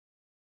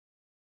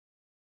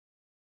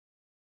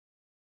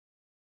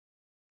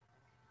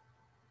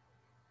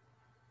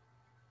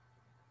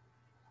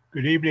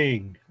Good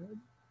evening.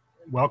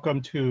 Welcome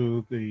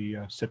to the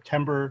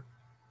September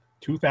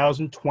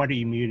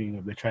 2020 meeting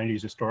of the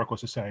Chinese Historical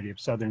Society of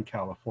Southern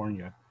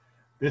California.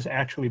 This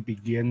actually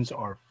begins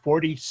our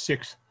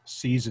 46th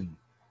season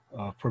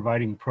of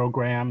providing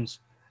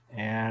programs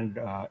and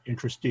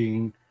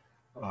interesting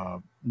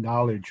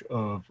knowledge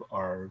of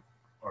our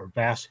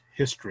vast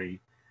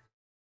history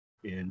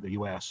in the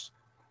US.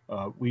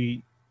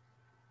 We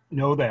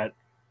know that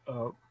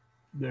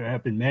there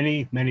have been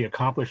many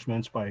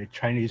accomplishments by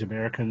Chinese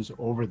Americans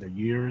over the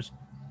years,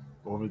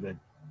 over the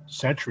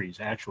centuries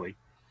actually.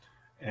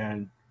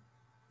 And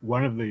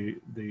one of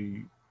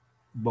the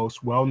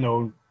most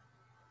well-known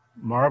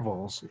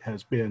marvels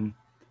has been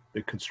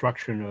the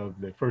construction of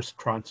the first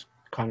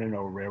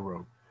Transcontinental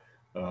Railroad.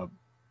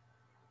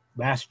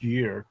 Last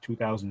year,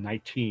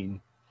 2019,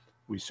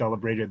 we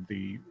celebrated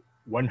the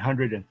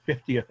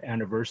 150th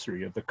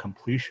anniversary of the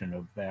completion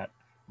of that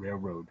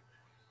railroad.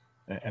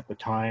 At the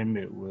time,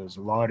 it was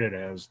lauded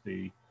as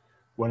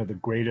one of the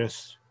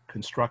greatest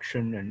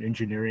construction and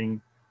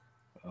engineering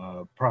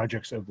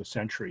projects of the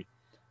century.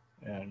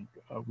 And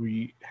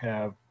we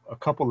have a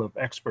couple of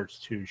experts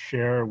to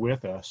share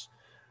with us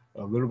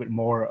a little bit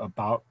more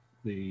about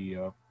the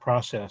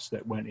process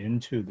that went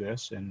into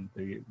this and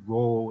the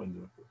role and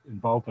the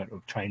involvement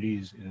of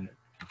Chinese in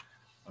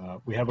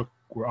it.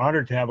 We're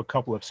honored to have a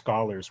couple of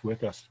scholars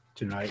with us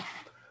tonight.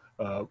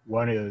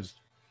 One is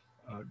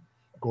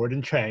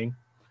Gordon Chang.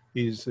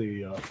 He's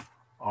the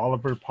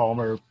Oliver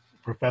Palmer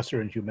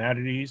Professor in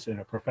Humanities and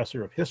a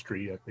Professor of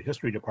History at the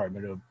History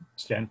Department of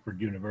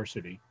Stanford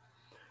University.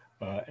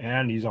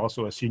 And he's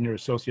also a Senior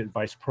Associate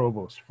Vice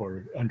Provost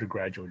for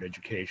undergraduate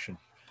education.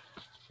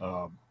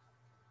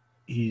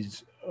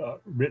 He's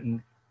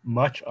written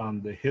much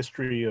on the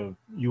history of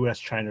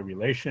US-China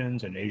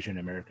relations and Asian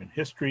American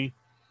history.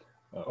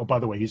 Oh, by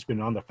the way, he's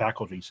been on the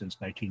faculty since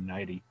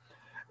 1990.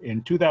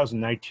 In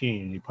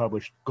 2019, he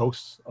published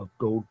Ghosts of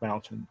Gold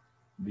Mountain,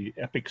 the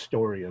epic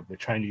story of the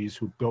Chinese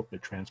who built the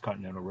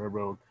Transcontinental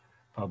Railroad,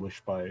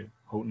 published by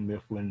Houghton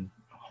Mifflin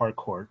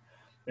Harcourt,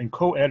 and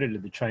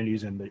co-edited The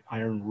Chinese and the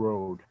Iron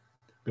Road,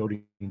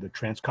 building the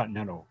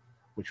Transcontinental,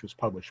 which was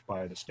published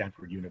by the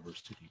Stanford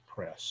University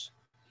Press.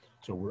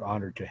 So we're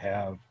honored to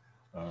have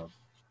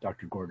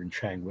Dr. Gordon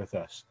Chang with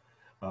us.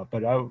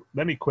 But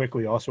let me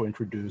quickly also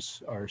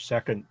introduce our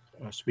second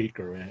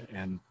speaker,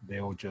 and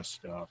they'll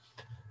just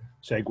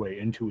segue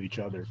into each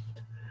other.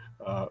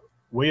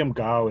 William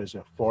Gao is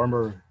a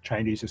former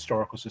Chinese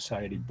Historical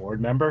Society board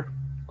member.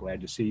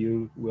 Glad to see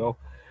you, Will.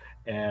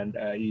 And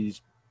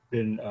he's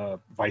been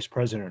vice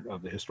president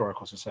of the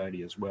Historical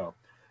Society as well.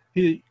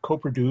 He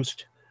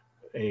co-produced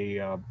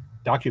a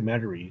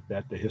documentary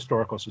that the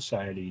Historical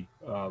Society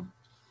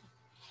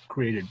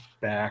created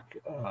back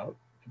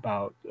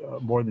about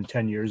more than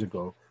 10 years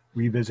ago,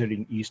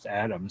 Revisiting East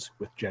Adams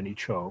with Jenny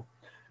Cho.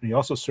 And he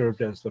also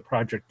served as the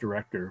project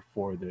director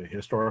for the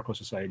Historical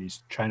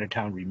Society's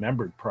Chinatown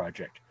Remembered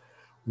project.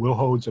 Will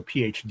holds a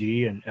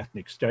PhD in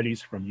ethnic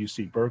studies from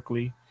UC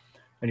Berkeley,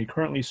 and he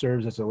currently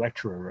serves as a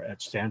lecturer at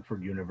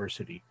Stanford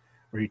University,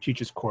 where he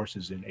teaches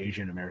courses in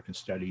Asian American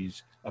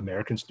Studies,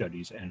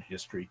 and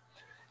history.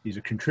 He's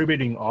a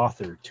contributing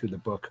author to the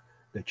book,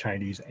 The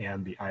Chinese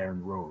and the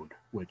Iron Road,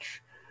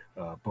 which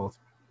both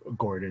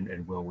Gordon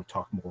and Will will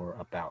talk more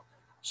about.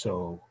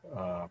 So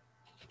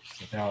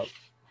without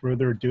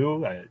further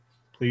ado,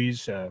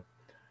 please,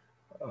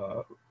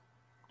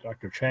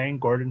 Dr. Chang,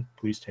 Gordon,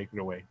 please take it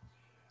away.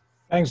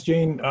 Thanks,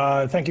 Gene.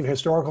 Thank you,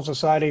 Historical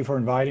Society, for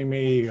inviting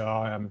me.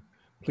 I'm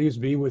pleased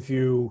to be with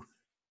you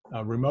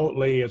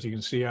remotely. As you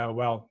can see,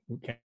 well, we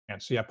can't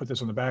see. I put this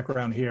in the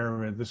background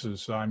here.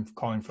 I'm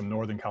calling from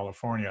Northern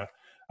California.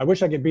 I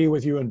wish I could be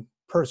with you in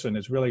person.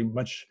 It's really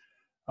much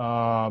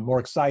more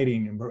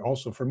exciting, and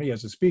also for me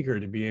as a speaker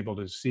to be able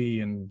to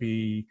see and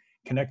be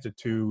connected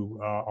to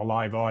a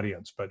live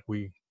audience. But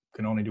we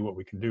can only do what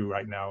we can do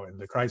right now in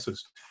the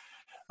crisis.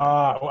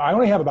 I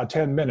only have about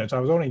 10 minutes. I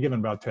was only given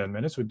about 10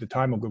 minutes, but the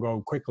time will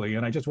go quickly.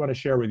 And I just want to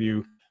share with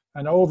you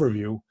an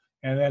overview.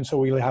 And then so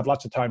we'll have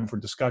lots of time for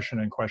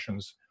discussion and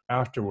questions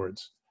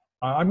afterwards.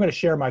 I'm going to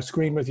share my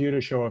screen with you to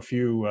show a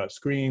few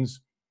slides.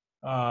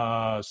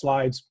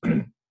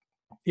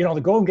 You know,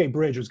 the Golden Gate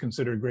Bridge was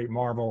considered a great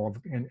marvel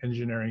of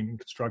engineering and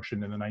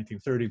construction in the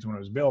 1930s when it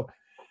was built.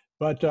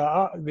 But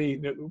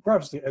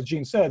perhaps, as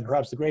Gene said,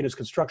 perhaps the greatest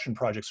construction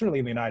project, certainly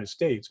in the United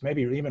States,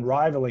 maybe even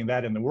rivaling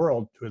that in the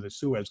world to the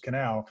Suez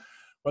Canal,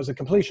 was the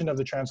completion of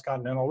the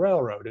Transcontinental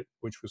Railroad,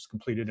 which was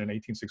completed in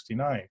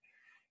 1869.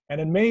 And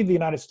it made the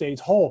United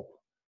States whole.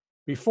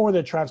 Before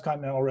the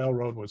Transcontinental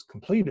Railroad was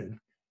completed,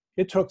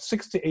 it took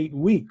 6 to 8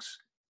 weeks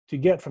to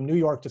get from New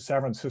York to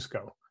San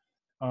Francisco.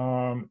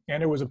 And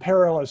it was a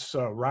perilous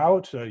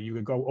route. You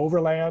could go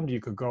overland,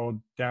 you could go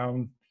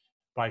down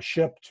by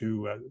ship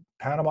to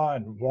Panama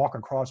and walk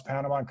across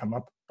Panama and come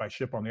up by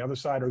ship on the other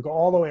side, or go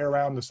all the way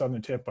around the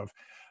southern tip of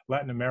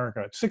Latin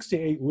America. 6 to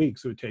 8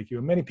 weeks it would take you,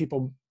 and many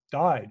people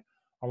died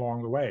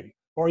along the way.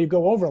 Or you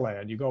go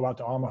overland, you go out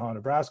to Omaha,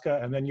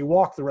 Nebraska, and then you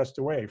walk the rest of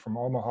the way from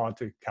Omaha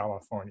to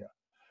California.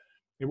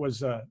 It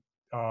was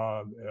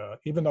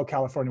even though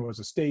California was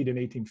a state in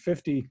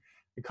 1850,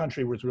 the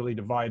country was really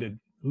divided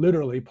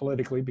literally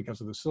politically because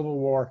of the Civil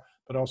War,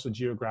 but also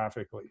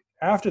geographically.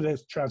 After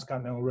this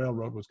Transcontinental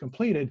Railroad was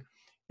completed,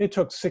 it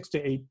took 6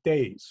 to 8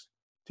 days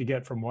to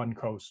get from one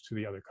coast to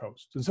the other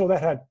coast. And so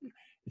that had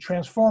a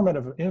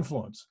transformative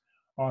influence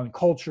on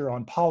culture,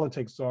 on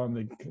politics, on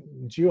the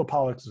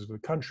geopolitics of the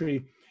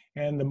country,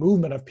 and the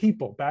movement of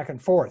people back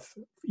and forth,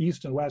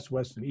 east and west,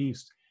 west and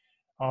east.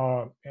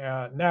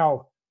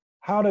 Now,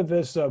 how did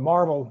this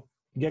marvel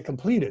get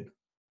completed?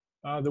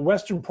 The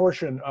western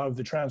portion of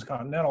the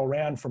Transcontinental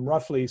ran from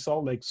roughly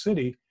Salt Lake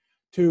City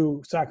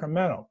to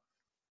Sacramento.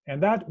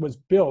 And that was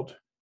built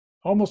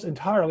almost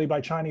entirely by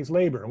Chinese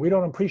labor. And we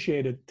don't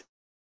appreciate it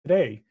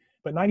today,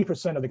 but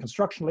 90% of the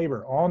construction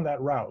labor on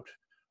that route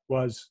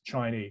was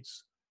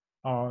Chinese.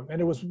 And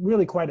it was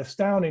really quite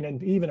astounding,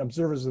 and even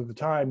observers of the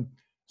time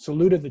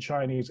saluted the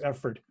Chinese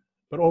effort.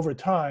 But over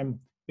time,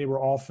 they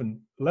were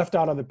often left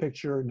out of the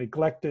picture,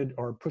 neglected,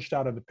 or pushed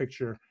out of the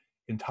picture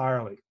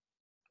entirely.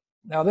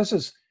 Now, this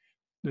is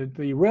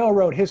the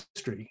railroad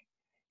history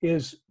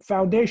is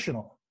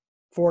foundational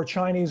for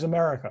Chinese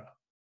America.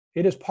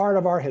 It is part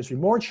of our history.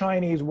 More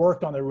Chinese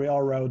worked on the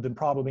railroad than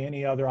probably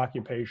any other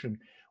occupation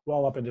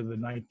well up into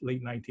the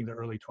late 19th or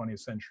early 20th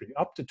century.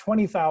 Up to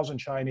 20,000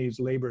 Chinese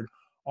labored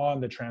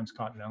on the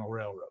Transcontinental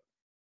Railroad.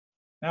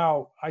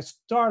 Now, I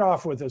start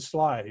off with a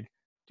slide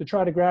to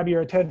try to grab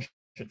your attention.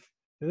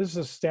 This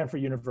is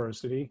Stanford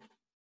University.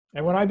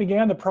 And when I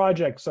began the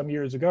project some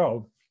years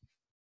ago,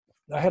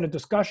 I had a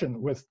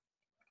discussion with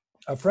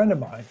a friend of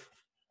mine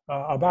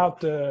about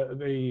the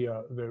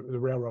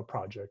railroad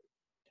project.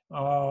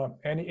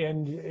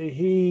 And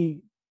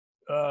he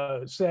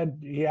said,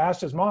 he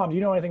asked his mom, do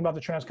you know anything about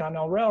the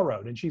Transcontinental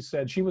Railroad? And she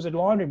said, she was a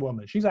laundry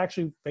woman.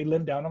 They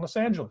lived down in Los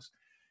Angeles.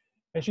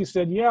 And she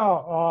said,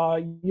 yeah,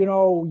 you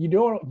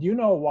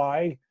know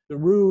why the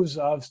roofs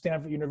of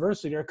Stanford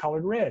University are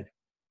colored red?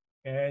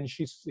 And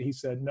he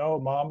said, no,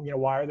 Mom,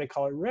 why are they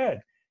colored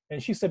red?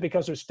 And she said,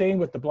 because they're stained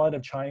with the blood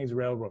of Chinese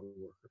railroad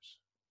workers.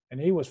 And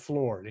he was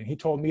floored. And he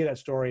told me that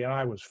story, and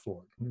I was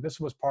floored. And this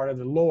was part of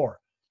the lore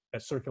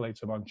that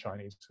circulates among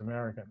Chinese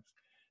Americans.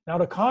 Now,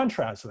 to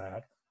contrast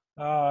that,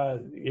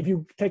 if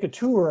you take a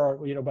tour,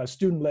 by a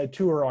student-led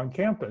tour on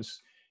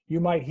campus, you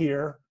might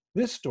hear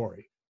this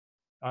story,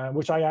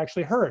 which I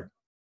actually heard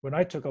when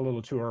I took a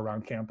little tour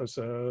around campus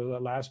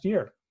last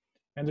year.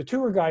 And the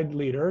tour guide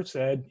leader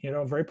said,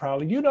 very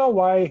proudly, you know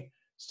why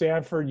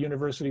Stanford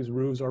University's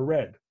roofs are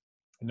red?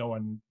 And no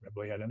one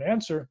really had an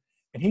answer.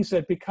 And he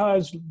said,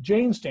 because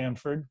Jane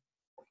Stanford,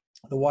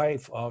 the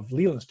wife of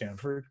Leland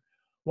Stanford,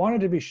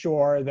 wanted to be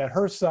sure that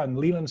her son,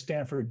 Leland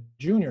Stanford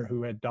Jr.,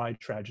 who had died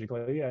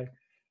tragically at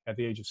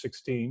the age of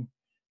 16,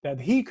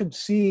 that he could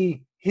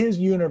see his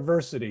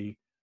university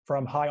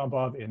from high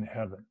above in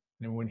heaven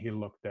and when he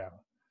looked down.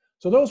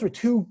 So those were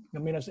two,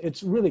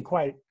 it's really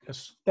quite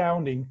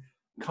astounding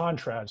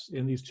contrast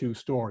in these two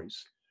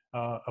stories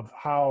of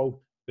how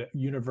the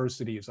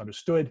university is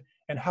understood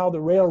and how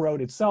the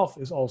railroad itself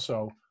is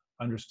also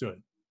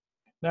understood.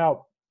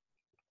 Now,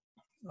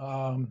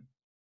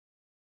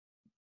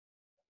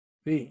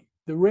 the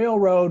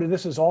railroad,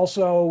 this is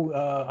also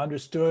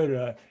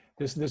understood.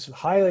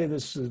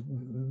 This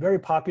very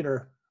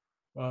popular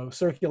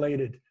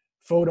circulated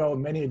photo.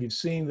 Many of you've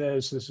seen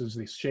this. This is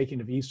the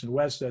shaking of East and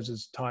West, as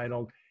it's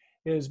titled.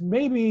 Is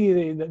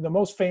maybe the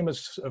most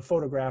famous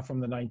photograph from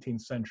the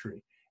 19th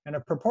century. And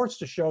it purports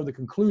to show the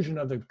conclusion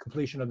of the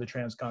completion of the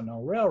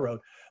Transcontinental Railroad.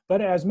 But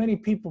as many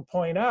people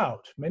point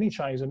out, many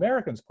Chinese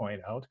Americans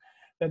point out,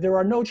 that there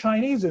are no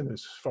Chinese in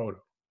this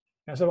photo.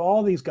 And so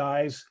all these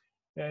guys,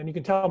 and you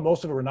can tell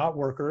most of them are not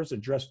workers, they're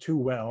dressed too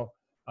well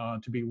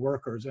to be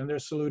workers, and they're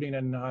saluting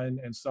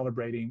and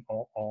celebrating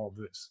all of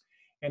this.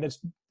 And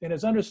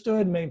it's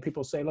understood, many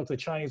people say, look, the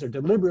Chinese are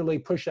deliberately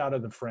pushed out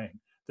of the frame.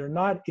 They're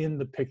not in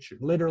the picture,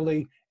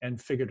 literally and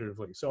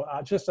figuratively. So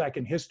just like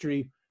in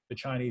history, the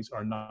Chinese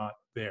are not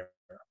there.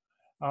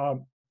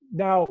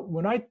 Now,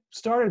 when I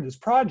started this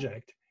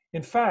project,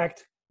 in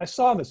fact, I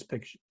saw this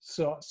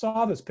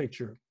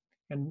picture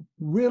and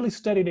really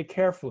studied it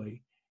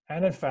carefully.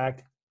 And in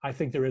fact, I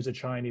think there is a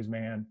Chinese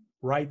man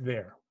right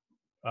there.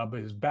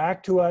 But his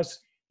back to us,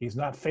 he's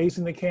not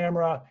facing the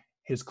camera.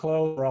 His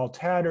clothes are all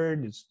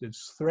tattered,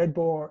 it's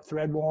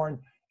thread-worn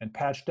and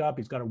patched up.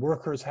 He's got a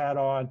worker's hat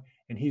on,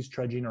 and he's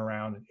trudging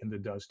around in the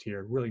dust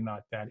here, really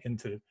not that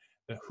into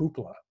the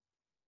hoopla.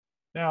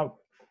 Now,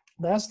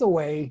 that's the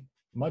way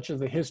much of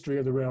the history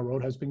of the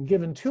railroad has been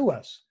given to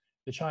us.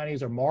 The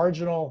Chinese are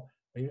marginal,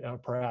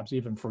 perhaps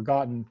even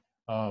forgotten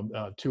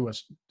to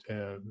us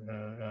to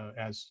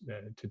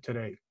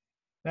today.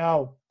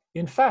 Now,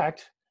 in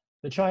fact,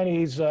 the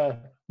Chinese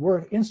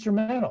were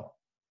instrumental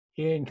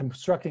in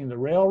constructing the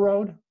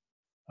railroad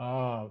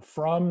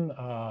from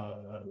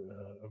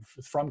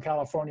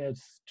California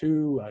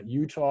to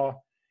Utah,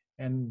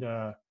 and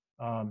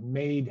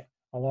made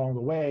along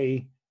the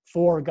way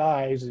 4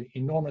 guys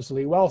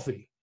enormously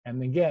wealthy.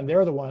 And again,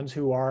 they're the ones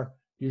who are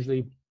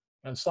usually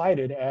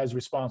cited as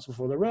responsible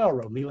for the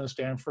railroad. Leland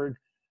Stanford,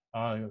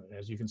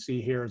 As you can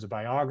see here is a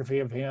biography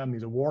of him.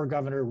 He's a war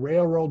governor,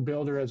 railroad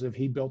builder, as if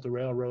he built the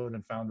railroad,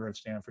 and founder of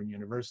Stanford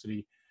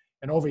University.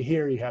 And over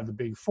here you have the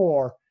big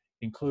four,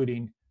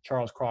 including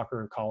Charles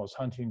Crocker, Collis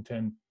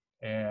Huntington,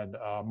 and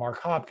Mark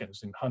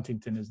Hopkins. And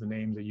Huntington is the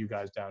name that you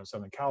guys down in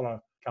Southern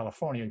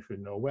California should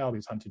know well,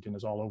 because Huntington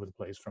is all over the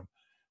place, from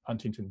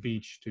Huntington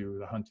Beach to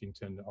the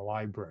Huntington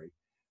Library.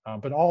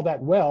 But all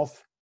that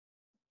wealth,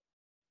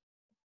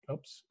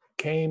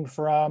 came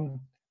from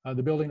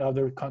the building of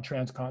the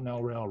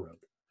Transcontinental Railroad.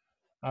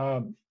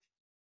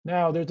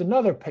 Now, there's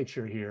another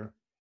picture here,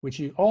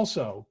 which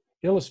also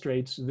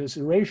illustrates this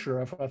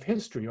erasure of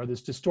history, or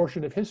this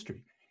distortion of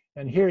history.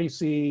 And here you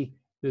see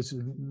this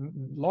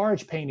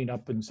large painting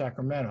up in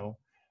Sacramento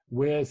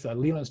with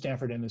Leland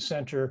Stanford in the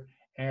center,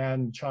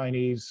 and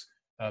Chinese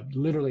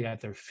literally at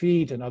their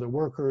feet, and other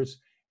workers,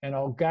 and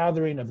a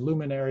gathering of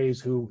luminaries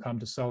who come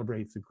to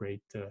celebrate the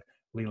great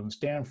Leland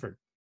Stanford.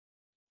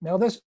 Now,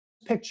 this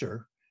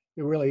picture,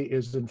 it really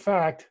is in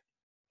fact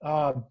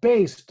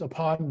based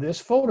upon this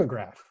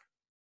photograph.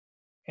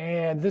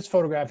 And this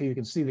photograph, you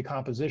can see the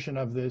composition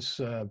of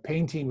this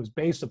painting was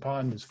based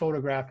upon this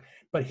photograph.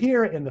 But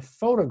here in the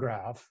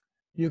photograph,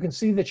 you can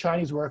see the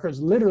Chinese workers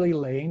literally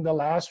laying the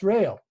last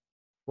rail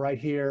right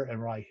here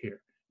and right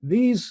here.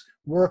 These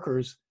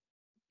workers,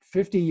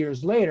 50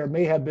 years later,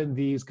 may have been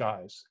these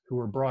guys who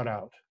were brought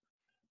out.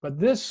 But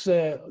this,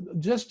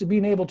 just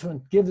being able to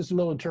give this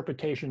little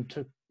interpretation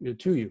to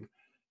you,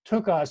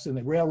 took us, in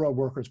the Railroad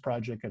Workers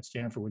Project at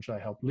Stanford, which I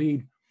helped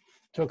lead,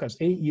 took us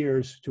 8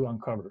 years to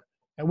uncover.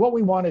 And what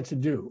we wanted to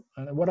do,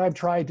 and what I've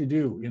tried to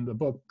do in the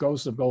book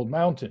Ghosts of Gold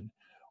Mountain,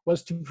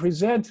 was to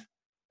present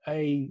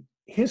a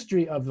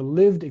history of the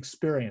lived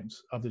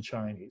experience of the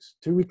Chinese,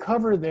 to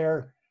recover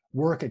their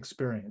work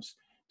experience,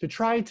 to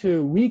try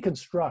to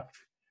reconstruct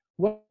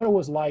what it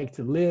was like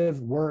to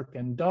live, work,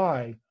 and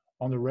die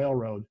on the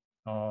railroad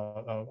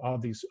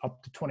of these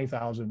up to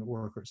 20,000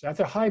 workers. At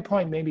the high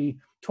point, maybe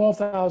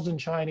 12,000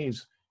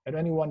 Chinese at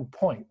any one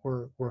point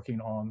were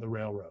working on the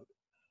railroad.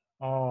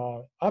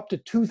 Up to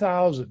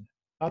 2,000,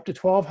 up to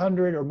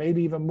 1,200, or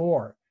maybe even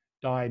more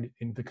died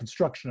in the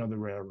construction of the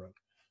railroad.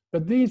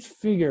 But these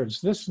figures,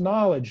 this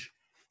knowledge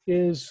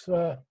is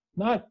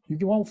not,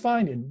 you won't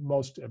find in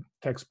most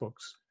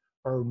textbooks,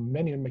 or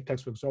many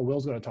textbooks. So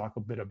Will's going to talk a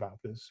bit about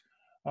this.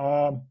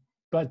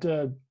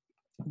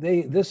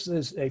 This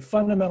is a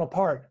fundamental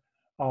part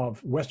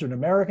of Western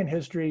American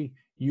history,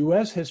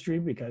 US history,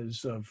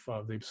 because of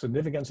the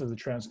significance of the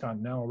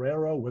Transcontinental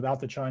Railroad.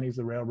 Without the Chinese,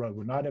 the railroad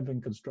would not have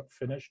been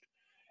finished.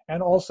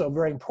 And also,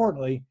 very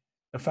importantly,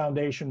 the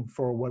foundation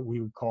for what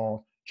we would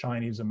call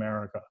Chinese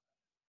America.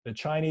 The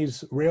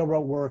Chinese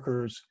railroad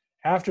workers,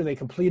 after they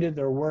completed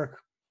their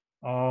work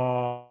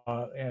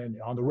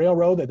and on the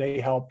railroad that they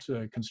helped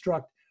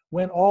construct,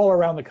 went all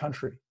around the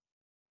country.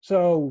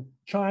 So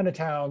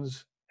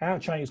Chinatowns,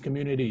 Chinese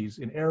communities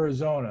in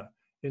Arizona,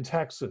 in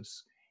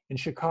Texas, in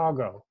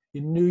Chicago,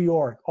 in New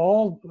York,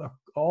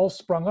 all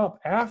sprung up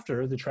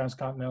after the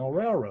Transcontinental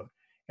Railroad.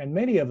 And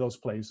many of those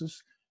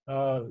places,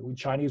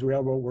 Chinese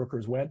railroad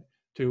workers went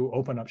to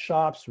open up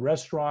shops,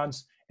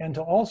 restaurants, and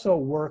to also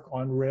work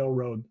on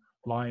railroad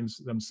lines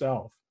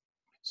themselves.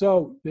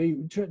 So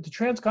the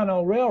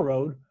Transcontinental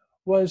Railroad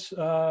was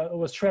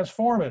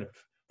transformative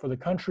for the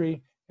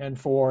country and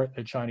for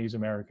the Chinese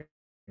American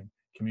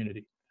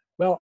community.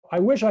 Well, I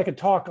wish I could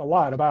talk a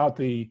lot about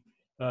the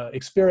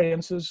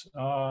experiences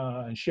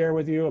and share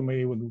with you, and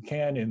maybe when we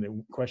can in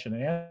the question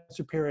and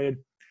answer period.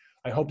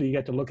 I hope that you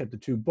get to look at the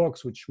two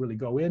books, which really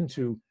go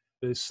into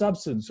the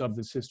substance of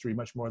this history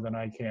much more than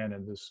I can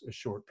in this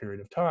short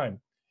period of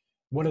time.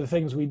 One of the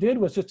things we did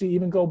was just to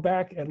even go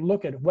back and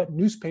look at what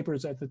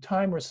newspapers at the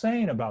time were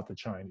saying about the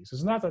Chinese.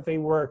 It's not that they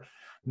were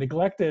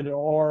neglected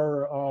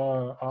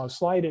or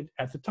slighted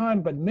at the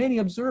time, but many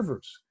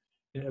observers,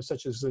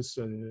 such as this,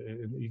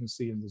 you can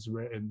see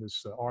in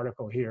this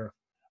article here,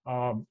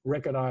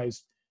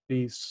 recognized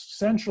the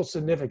central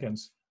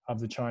significance of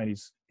the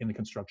Chinese in the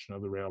construction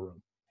of the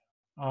railroad.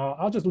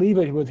 I'll just leave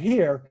it with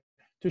here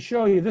to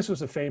show you, this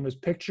was a famous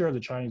picture of the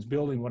Chinese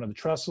building one of the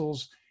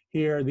trestles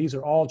here. These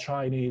are all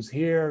Chinese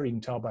here. You can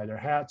tell by their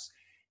hats.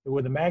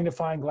 With a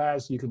magnifying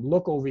glass, you can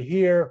look over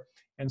here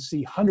and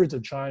see hundreds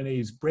of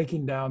Chinese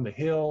breaking down the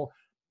hill,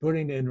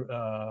 putting in,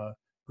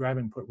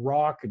 put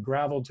rock and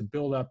gravel to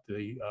build up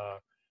the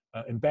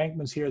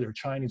embankments here. There are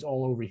Chinese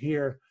all over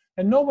here.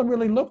 And no one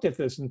really looked at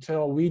this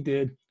until we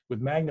did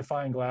with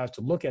magnifying glass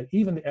to look at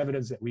even the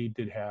evidence that we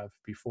did have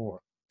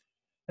before.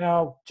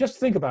 Now, just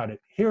think about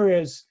it. Here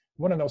is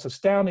one of the most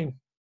astounding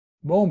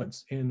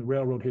moments in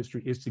railroad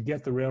history, is to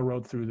get the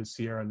railroad through the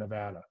Sierra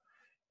Nevada.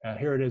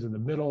 Here it is in the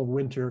middle of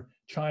winter,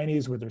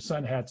 Chinese with their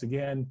sun hats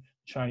again,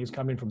 Chinese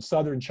coming from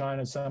southern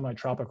China,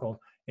 semi-tropical,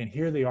 and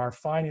here they are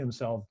finding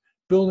themselves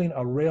building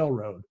a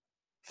railroad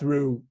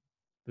through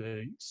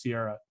the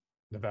Sierra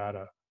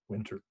Nevada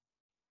winter.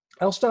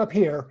 I'll stop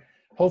here.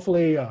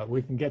 Hopefully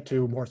we can get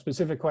to more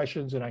specific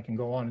questions, and I can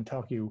go on and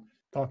talk to you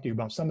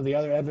about some of the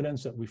other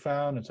evidence that we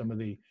found and some of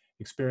the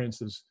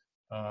experiences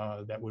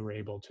that we were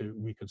able to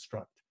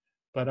reconstruct.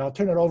 But I'll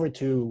turn it over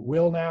to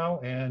Will now,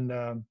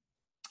 and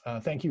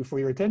Thank you for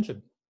your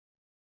attention.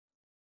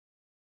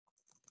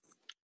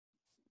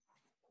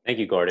 Thank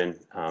you, Gordon.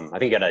 I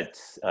think you gotta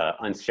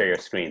unshare your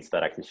screen so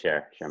that I can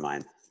share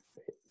mine.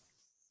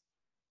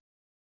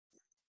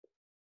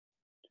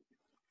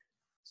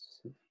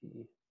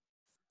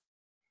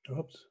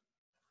 Oops.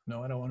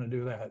 No, I don't want to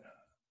do that.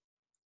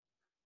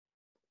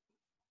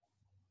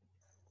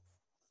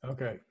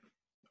 Okay.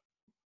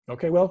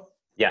 Okay, Will?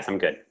 Yes, I'm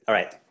good. All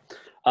right.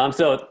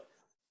 So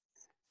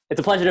it's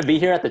a pleasure to be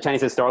here at the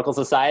Chinese Historical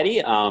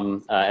Society.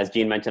 As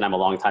Jean mentioned, I'm a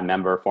longtime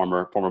member,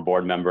 former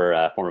board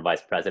member, former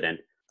vice president,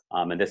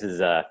 and this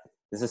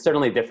is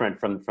certainly different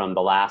from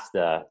the last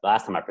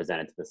time I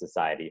presented to the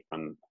society,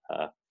 from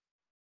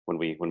when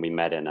we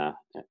met in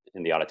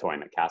the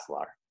auditorium at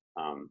Castlear.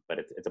 But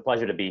it's a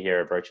pleasure to be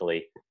here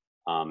virtually,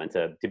 and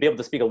to be able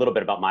to speak a little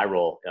bit about my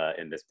role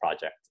in this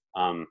project.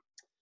 I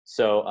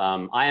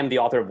am the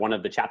author of one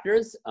of the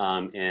chapters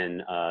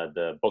in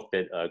the book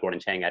that Gordon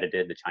Chang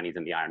edited, The Chinese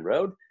and the Iron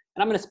Road.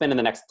 And I'm going to spend in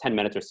the next 10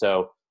 minutes or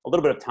so a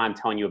little bit of time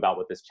telling you about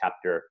what this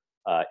chapter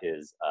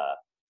is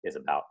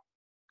about.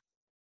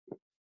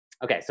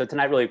 Okay, so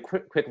tonight really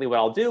quickly what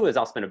I'll do is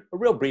I'll spend a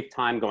real brief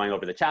time going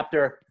over the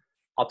chapter.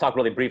 I'll talk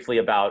really briefly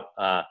about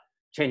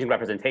changing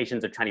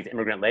representations of Chinese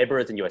immigrant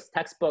laborers in US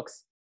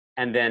textbooks.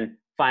 And then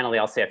finally,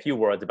 I'll say a few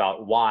words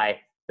about why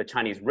the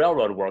Chinese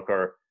railroad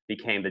worker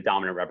became the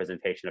dominant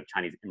representation of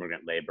Chinese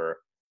immigrant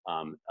labor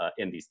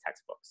in these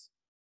textbooks.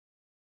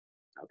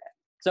 Okay,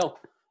 so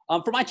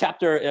for my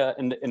chapter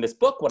in this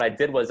book, what I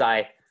did was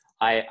I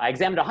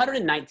examined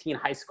 119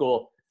 high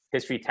school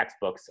history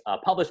textbooks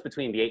published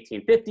between the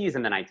 1850s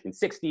and the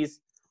 1960s.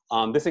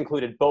 This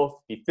included both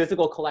the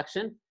physical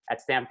collection at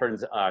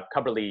Stanford's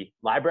Cubberley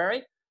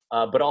Library,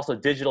 but also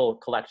digital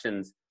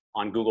collections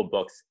on Google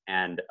Books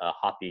and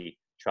Hoppe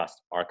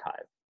Trust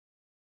Archive.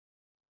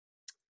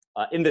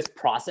 In this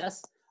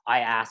process, I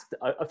asked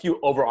a few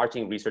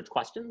overarching research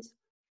questions.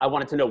 I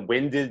wanted to know,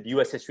 when did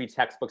US history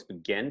textbooks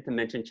begin to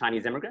mention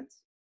Chinese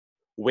immigrants?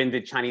 When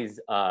Chinese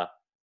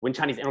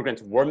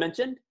immigrants were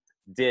mentioned,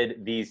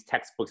 did these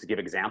textbooks give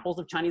examples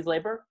of Chinese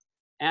labor?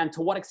 And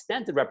to what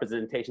extent did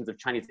representations of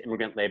Chinese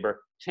immigrant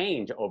labor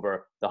change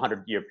over the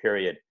 100-year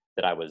period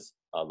that I was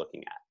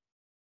looking at?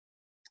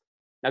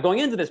 Now, going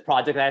into this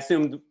project, I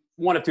assumed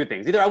one of two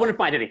things. Either I wouldn't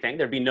find anything,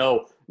 there'd be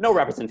no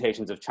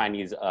representations of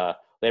Chinese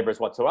laborers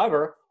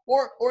whatsoever,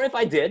 or if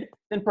I did,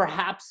 then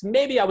perhaps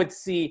maybe I would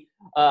see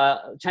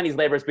Chinese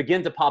laborers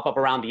begin to pop up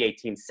around the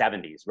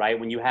 1870s, right?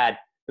 When you had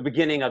the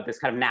beginning of this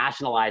kind of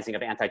nationalizing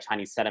of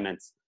anti-Chinese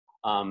sentiments,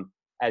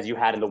 as you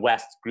had in the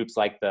West, groups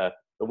like the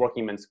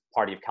Working Men's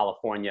Party of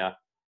California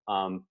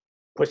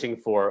pushing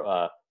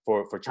for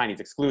Chinese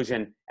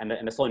exclusion, and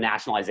the slow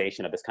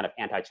nationalization of this kind of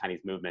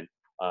anti-Chinese movement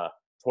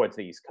towards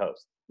the East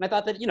Coast. And I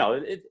thought that, you know,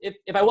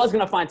 if I was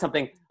going to find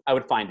something, I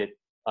would find it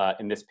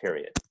in this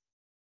period.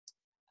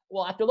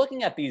 Well, after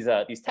looking at these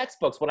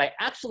textbooks, what I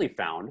actually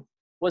found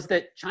was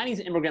that Chinese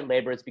immigrant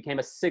laborers became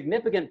a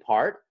significant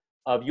part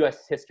of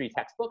US history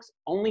textbooks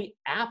only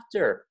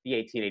after the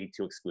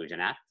 1882 Exclusion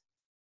Act,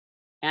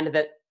 and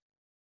that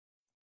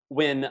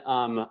when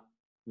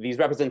these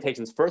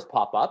representations first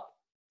pop up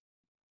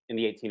in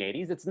the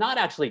 1880s, it's not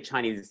actually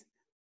Chinese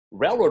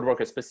railroad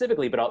workers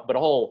specifically, but a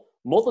whole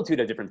multitude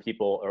of different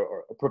people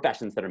or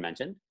professions that are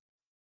mentioned.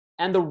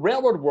 And the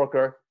railroad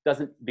worker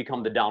doesn't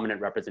become the dominant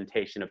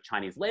representation of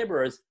Chinese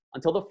laborers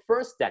until the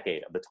first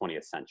decade of the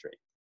 20th century.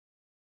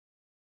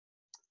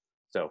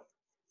 So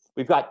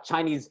we've got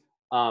Chinese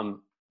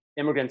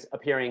immigrants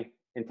appearing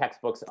in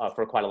textbooks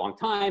for quite a long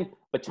time,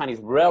 but Chinese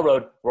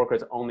railroad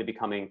workers only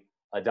becoming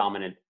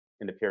dominant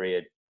in the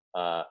period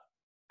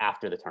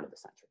after the turn of the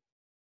century.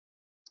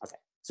 Okay,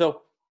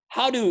 so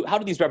how do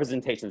these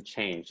representations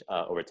change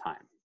over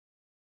time?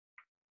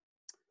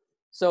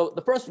 So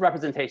the first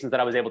representations that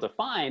I was able to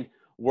find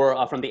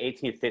were from the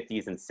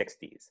 1850s and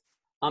 60s.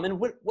 And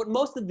what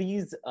most of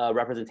these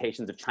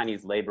representations of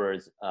Chinese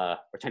laborers or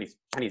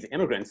Chinese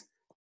immigrants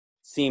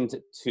seemed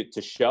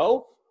to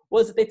show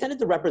was that they tended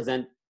to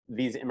represent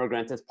these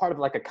immigrants as part of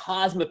like a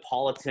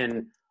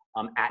cosmopolitan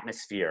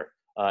atmosphere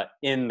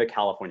in the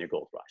California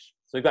Gold Rush.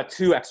 So we've got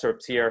two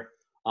excerpts here.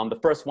 The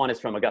first one is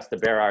from Augusta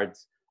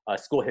Berard's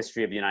School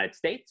History of the United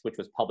States, which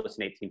was published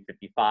in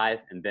 1855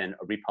 and then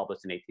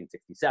republished in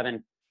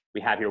 1867. We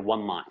have here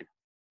one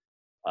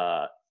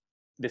line.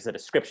 This is a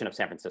description of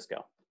San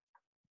Francisco.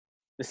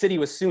 The city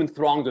was soon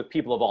thronged with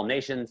people of all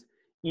nations.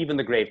 Even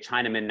the grave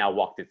Chinamen now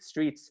walked its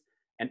streets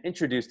and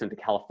introduced into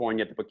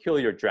California the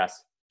peculiar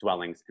dress,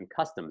 dwellings, and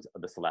customs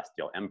of the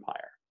Celestial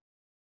Empire.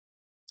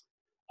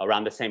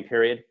 Around the same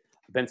period,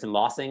 Benson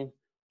Lossing,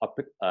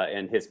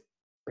 in his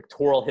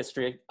Pictorial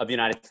History of the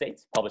United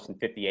States, published in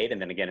 58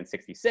 and then again in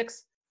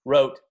 66,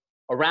 wrote,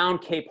 "Around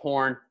Cape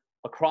Horn,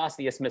 across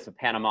the Isthmus of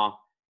Panama,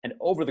 and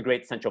over the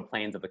great central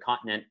plains of the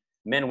continent,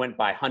 men went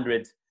by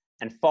hundreds,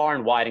 and far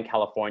and wide in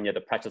California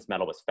the precious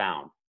metal was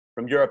found.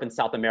 From Europe and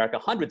South America,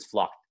 hundreds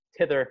flocked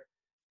thither,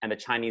 and the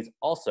Chinese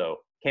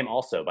came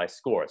also by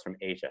scores from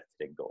Asia to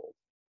dig gold."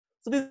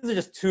 So these are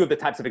just two of the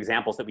types of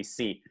examples that we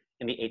see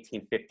in the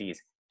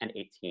 1850s and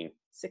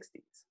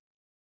 1860s.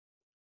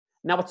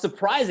 Now, what's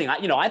surprising,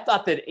 I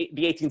thought that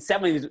the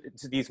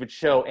 1870s would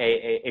show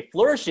a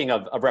flourishing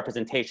of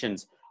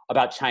representations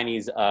about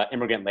Chinese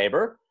immigrant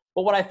labor.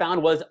 But what I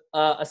found was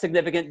a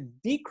significant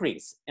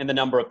decrease in the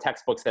number of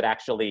textbooks that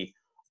actually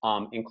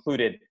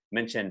included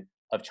mention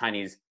of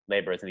Chinese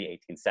laborers in the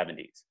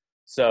 1870s.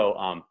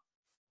 So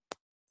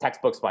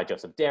textbooks by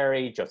Joseph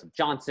Derry, Joseph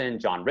Johnson,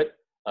 John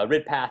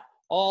Ridpath,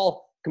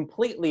 all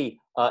completely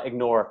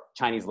ignore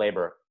Chinese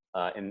labor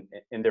in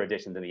their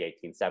editions in the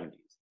 1870s.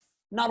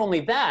 Not only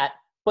that,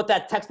 but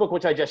that textbook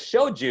which I just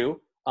showed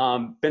you,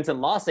 Vincent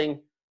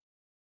Lossing,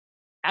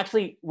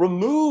 actually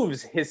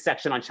removes his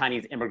section on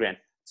Chinese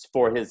immigrants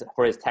for his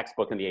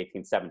textbook in the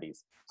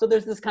 1870s. So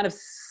there's this kind of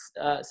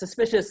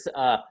suspicious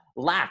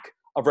lack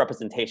of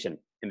representation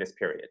in this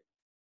period.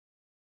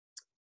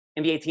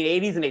 In the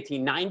 1880s and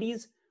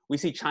 1890s, we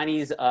see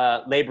Chinese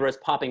laborers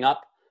popping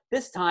up,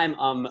 this time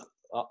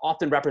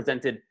often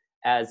represented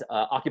as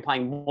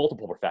occupying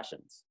multiple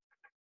professions.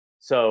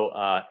 So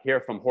here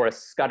from Horace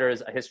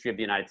Scudder's A History of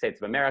the United States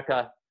of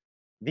America,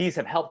 these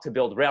have helped to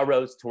build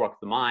railroads, to work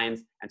the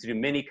mines, and to do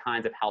many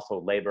kinds of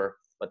household labor,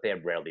 but they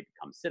have rarely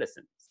become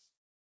citizens.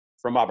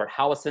 From Robert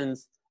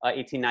Howison's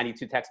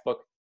 1892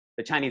 textbook,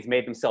 the Chinese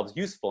made themselves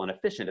useful and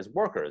efficient as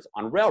workers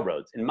on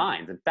railroads, in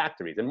mines, in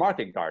factories, in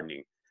market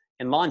gardening,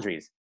 in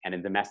laundries, and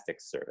in domestic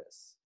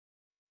service.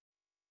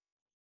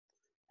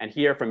 And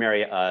here from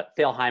Mary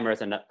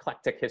Thalheimer's An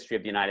Eclectic History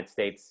of the United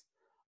States,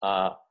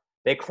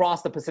 they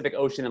cross the Pacific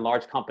Ocean in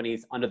large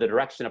companies under the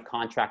direction of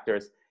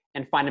contractors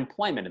and find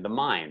employment in the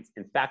mines,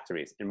 in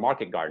factories, in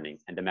market gardening,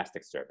 and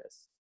domestic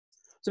service.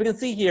 So we can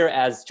see here,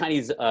 as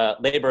Chinese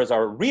laborers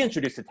are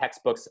reintroduced to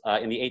textbooks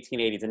in the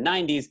 1880s and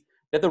 90s,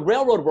 that the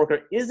railroad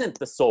worker isn't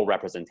the sole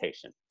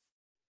representation,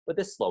 but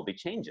this slowly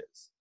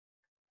changes.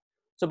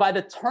 So by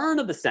the turn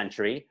of the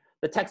century,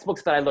 the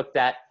textbooks that I looked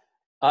at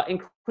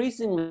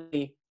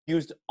increasingly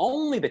used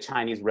only the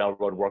Chinese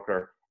railroad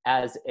worker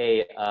as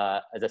a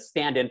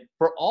stand-in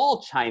for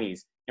all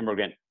Chinese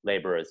immigrant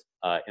laborers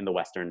in the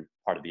western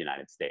part of the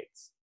United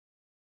States.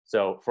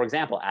 So, for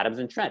example, Adams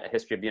and Trent, A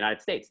History of the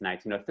United States,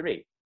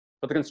 1903.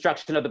 For the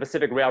construction of the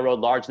Pacific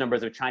Railroad, large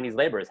numbers of Chinese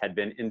laborers had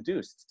been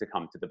induced to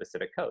come to the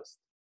Pacific coast.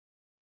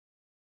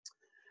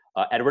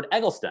 Edward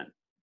Eggleston,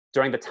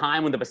 during the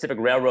time when the Pacific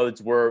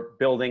railroads were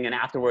building and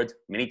afterwards,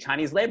 many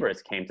Chinese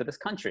laborers came to this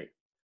country.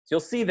 So you'll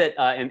see that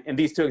in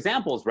these two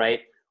examples,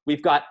 right,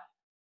 we've got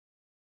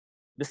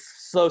this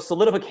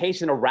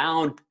solidification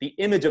around the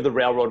image of the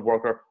railroad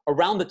worker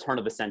around the turn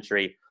of the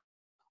century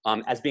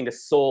as being the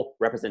sole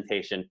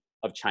representation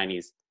of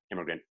Chinese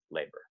immigrant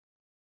labor.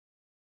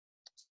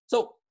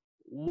 So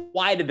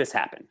why did this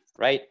happen,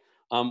 right?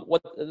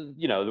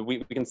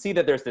 We can see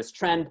that there's this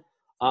trend.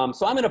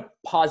 So I'm going to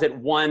posit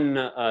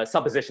one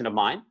supposition of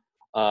mine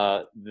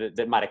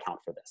that might account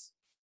for this.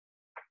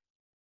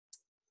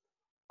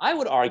 I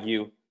would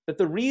argue that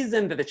the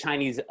reason that the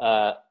Chinese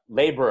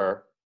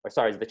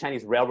the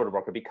Chinese railroad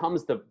worker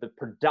becomes the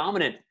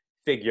predominant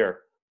figure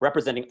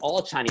representing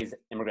all Chinese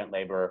immigrant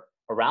labor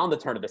around the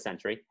turn of the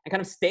century and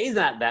kind of stays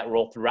in that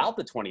role throughout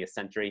the 20th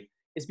century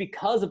is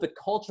because of the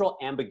cultural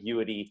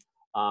ambiguity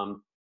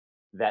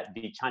that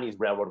the Chinese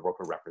railroad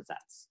worker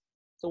represents.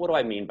 So what do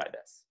I mean by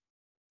this?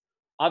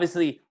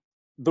 Obviously,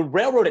 the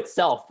railroad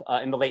itself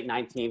in the late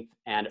 19th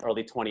and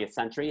early 20th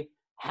century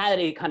had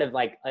a kind of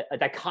like a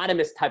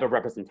dichotomous type of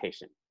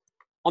representation.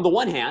 On the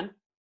one hand,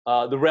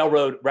 the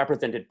railroad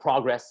represented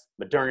progress,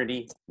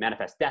 modernity,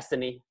 manifest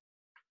destiny.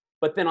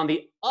 But then on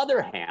the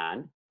other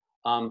hand,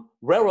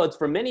 railroads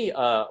for many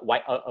of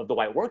the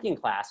white working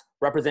class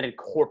represented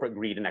corporate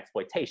greed and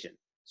exploitation.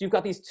 So you've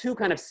got these two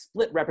kind of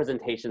split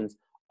representations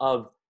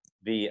of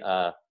the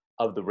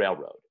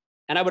railroad.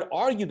 And I would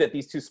argue that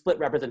these two split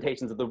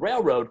representations of the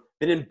railroad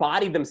then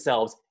embody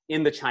themselves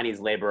in the Chinese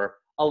laborer,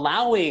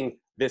 allowing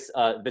in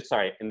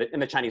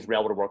the Chinese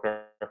railroad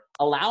worker,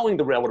 allowing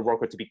the railroad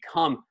worker to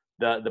become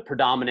the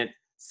predominant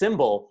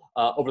symbol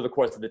over the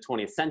course of the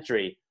 20th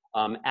century,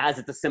 as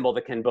it's a symbol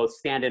that can both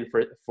stand in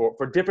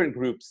for different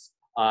groups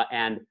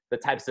and the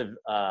types of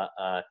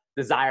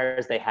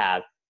desires they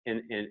have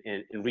in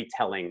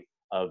retelling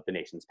of the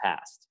nation's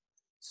past.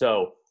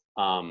 So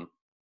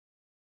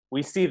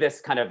we see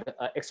this kind of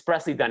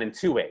expressly done in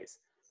two ways.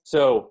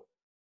 So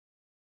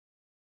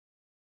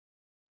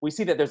we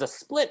see that there's a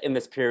split in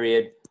this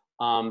period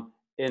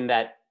in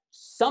that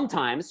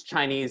sometimes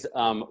Chinese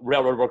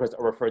railroad workers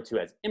are referred to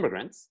as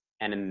immigrants,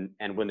 and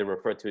when they're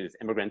referred to as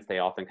immigrants, they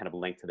often kind of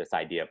link to this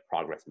idea of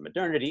progress and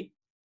modernity.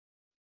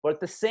 But at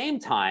the same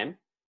time,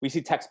 we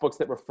see textbooks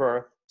that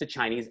refer to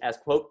Chinese as,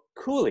 quote,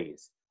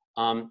 coolies.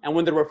 And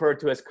when they're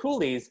referred to as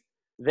coolies,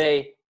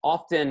 they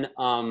often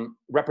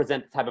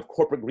represent the type of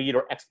corporate greed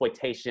or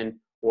exploitation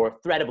or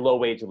threat of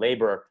low-wage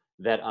labor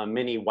that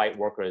many white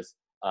workers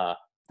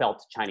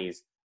felt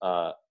Chinese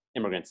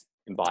immigrants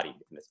embodied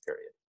in this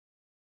period.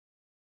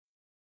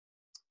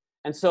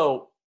 And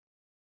so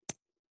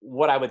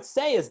what I would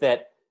say is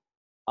that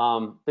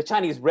the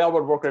Chinese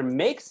railroad worker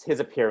makes his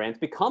appearance,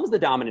 becomes the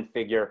dominant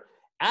figure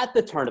at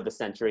the turn of the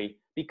century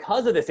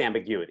because of this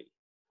ambiguity.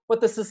 But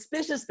the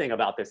suspicious thing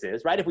about this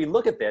is, right, if we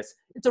look at this,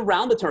 it's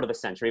around the turn of the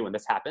century when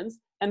this happens.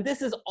 And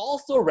this is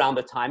also around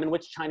the time in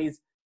which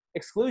Chinese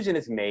exclusion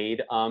is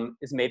made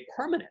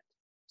permanent.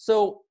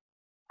 So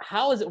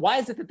why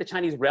is it that the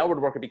Chinese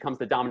railroad worker becomes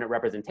the dominant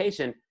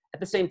representation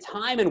at the same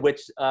time in which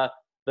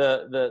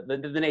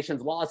the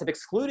nation's laws have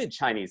excluded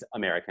Chinese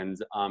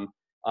Americans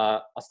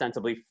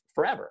ostensibly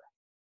forever?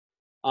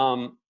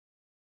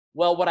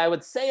 Well, what I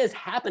would say is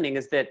happening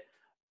is that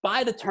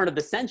by the turn of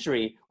the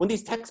century, when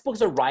these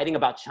textbooks are writing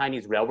about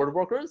Chinese railroad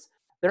workers,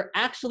 they're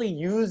actually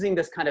using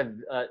this kind of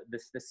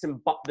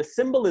the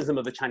symbolism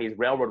of the Chinese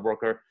railroad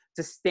worker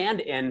to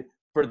stand in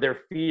for their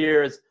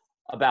fears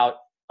about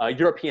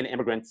European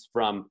immigrants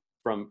from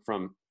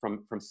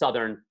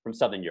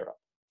southern Europe.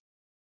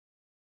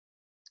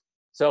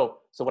 So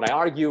what I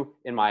argue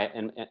in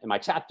my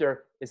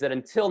chapter is that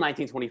until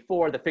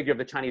 1924, the figure of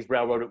the Chinese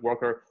railroad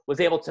worker was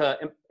able to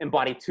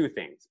embody two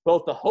things: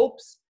 both the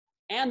hopes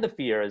and the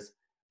fears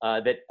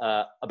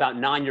about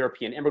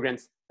non-European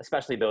immigrants,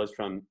 especially those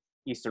from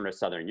Eastern or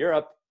Southern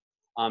Europe,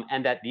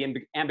 and that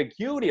the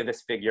ambiguity of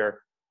this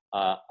figure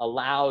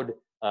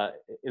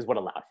is what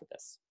allowed for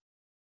this.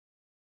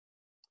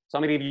 So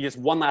I'm going to give you just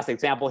one last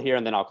example here,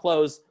 and then I'll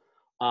close.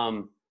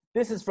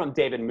 This is from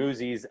David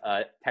Muzzey's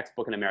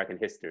textbook in American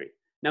history.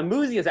 Now,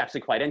 Muzzey is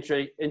actually quite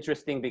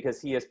interesting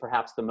because he is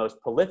perhaps the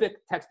most prolific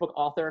textbook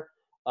author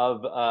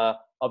of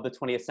the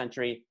 20th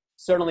century.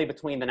 Certainly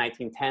between the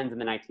 1910s and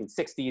the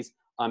 1960s,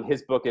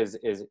 his book is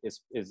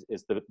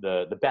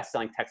the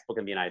best-selling textbook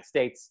in the United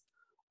States.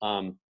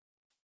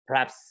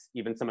 Perhaps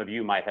even some of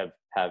you might have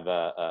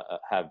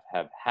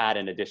had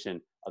an edition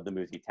of the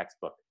Muzzey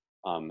textbook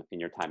in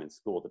your time in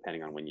school,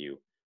 depending on when you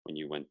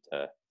went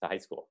to high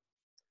school.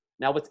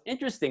 Now, what's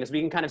interesting is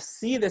we can kind of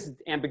see this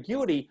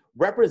ambiguity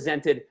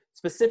represented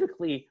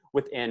specifically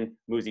within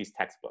Muzzey's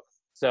textbook.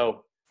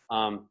 So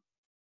I'll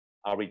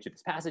read you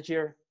this passage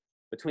here.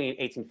 Between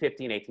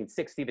 1850 and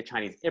 1860, the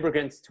Chinese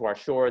immigrants to our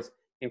shores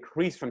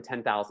increased from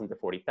 10,000 to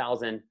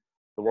 40,000.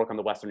 The work on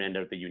the western end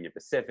of the Union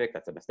Pacific,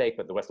 that's a mistake,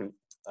 but the Western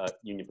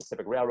Union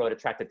Pacific Railroad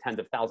attracted tens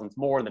of thousands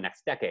more in the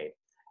next decade.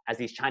 As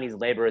these Chinese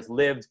laborers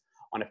lived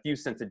on a few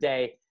cents a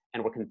day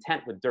and were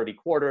content with dirty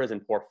quarters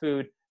and poor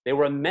food, they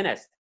were a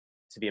menace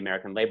to the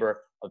American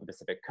labor of the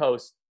Pacific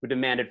coast, who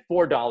demanded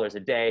 $4 a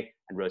day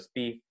and roast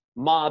beef.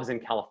 Mobs in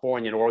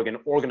California and Oregon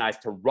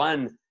organized to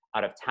run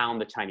out of town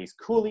the Chinese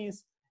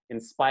coolies, in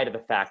spite of the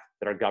fact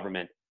that our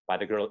government, by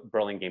the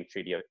Burlingame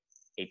Treaty of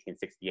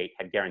 1868,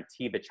 had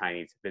guaranteed the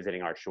Chinese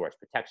visiting our shores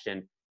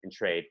protection in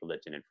trade,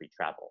 religion, and free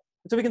travel.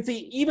 So we can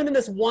see even in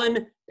this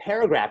one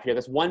paragraph here,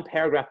 this one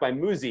paragraph by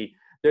Muzzey,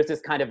 there's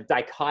this kind of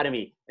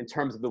dichotomy in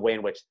terms of the way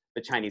in which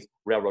the Chinese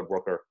railroad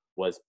worker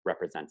was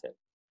represented.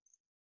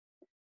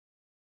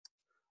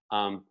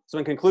 So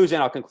in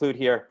conclusion, I'll conclude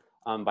here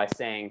by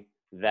saying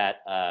that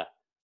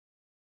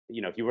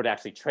if you were to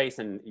actually trace,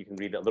 and you can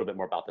read a little bit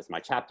more about this in my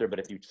chapter, but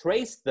if you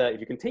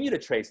continue to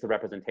trace the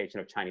representation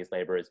of Chinese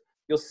laborers,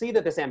 you'll see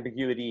that this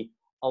ambiguity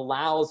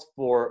allows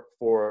for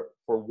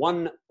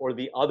one or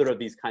the other of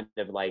these kind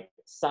of like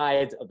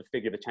sides of the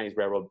figure of the Chinese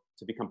railroad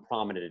to become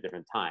prominent at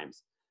different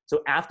times.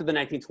 So after the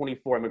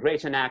 1924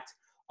 Immigration Act,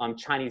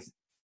 Chinese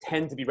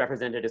tend to be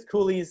represented as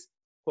coolies,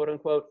 quote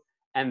unquote.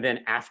 And then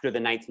after the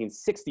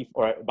 1960s,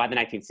 or by the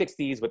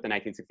 1960s with the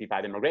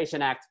 1965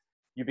 Immigration Act,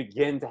 you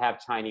begin to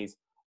have Chinese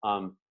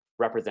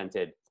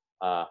represented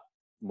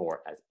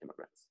more as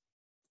immigrants.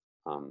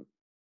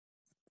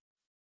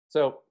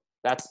 So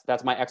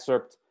that's my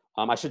excerpt.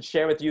 I should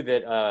share with you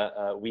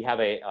that we have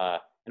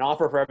an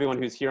offer for everyone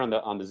who's here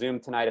on the Zoom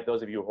tonight. If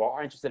those of you who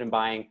are interested in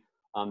buying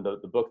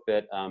the book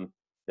that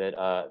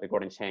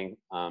Gordon Chang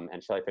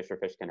and Shelley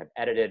Fisher-Fishkin have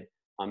edited,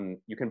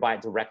 you can buy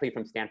it directly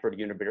from Stanford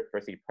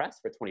University Press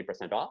for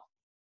 20% off.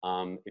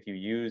 If you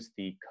use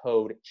the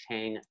code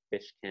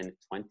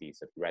ChangFishkin20,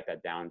 so if you write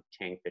that down,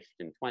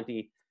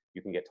 ChangFishkin20,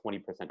 you can get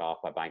 20%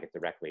 off by buying it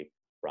directly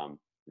from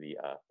the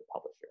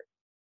publisher.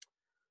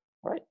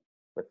 All right,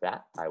 with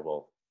that, I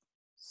will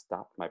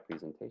stop my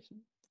presentation.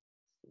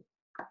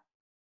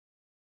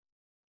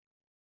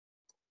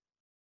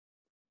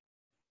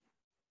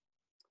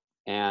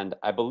 And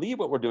I believe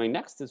what we're doing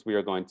next is we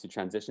are going to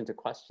transition to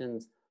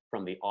questions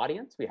from the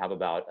audience. We have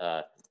about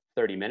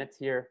 30 minutes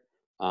here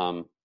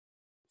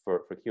for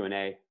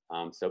Q&A.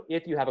 So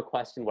if you have a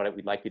question, what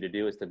we'd like you to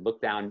do is to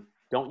look down.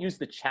 Don't use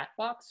the chat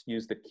box.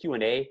 Use the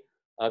Q&A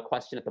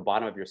question at the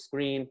bottom of your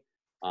screen.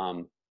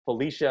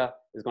 Felicia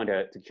is going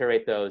to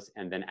curate those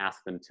and then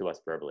ask them to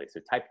us verbally. So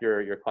type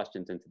your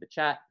questions into the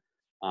chat,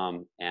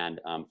 and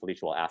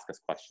Felicia will ask us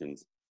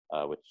questions,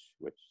 which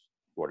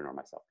Gordon or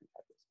myself can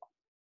type.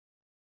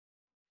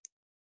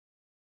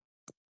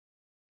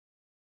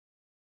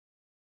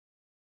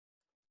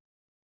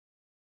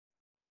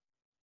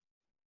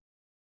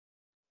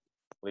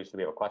 Felicia, do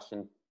we have a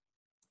question?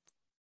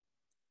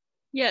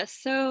 Yes,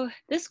 so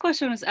this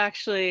question was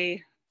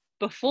actually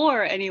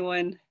before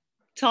anyone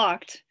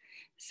talked.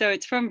 So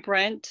it's from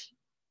Brent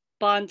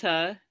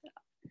Bonta,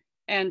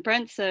 And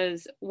Brent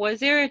says, was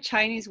there a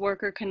Chinese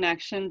worker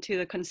connection to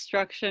the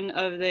construction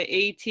of the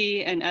AT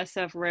and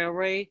SF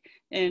Railway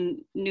in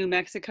New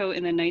Mexico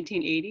in the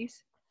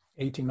 1980s?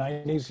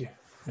 1890s.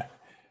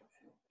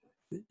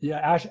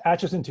 Yeah,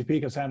 Atchison,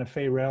 Topeka, Santa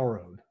Fe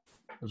Railroad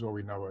is what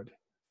we know it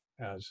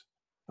as.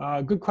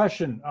 Good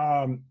question,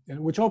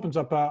 which opens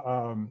up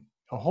a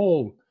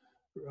whole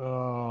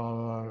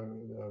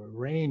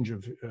range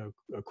of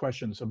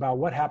questions about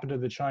what happened to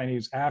the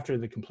Chinese after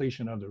the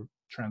completion of the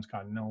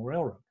Transcontinental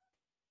Railroad.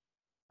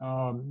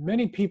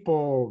 Many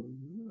people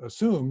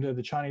assumed that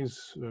the Chinese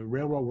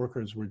railroad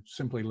workers were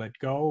simply let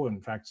go. In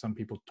fact, some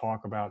people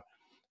talk about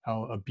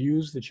how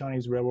abused the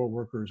Chinese railroad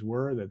workers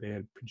were, that they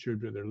had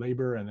contributed their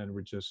labor and then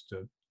were just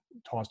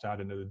tossed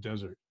out into the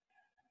desert.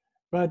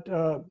 But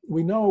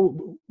we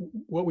know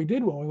what we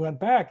did when we went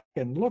back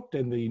and looked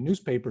in the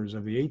newspapers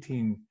of the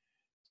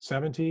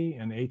 1870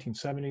 and the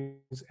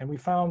 1870s, and we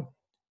found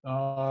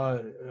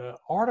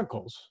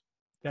articles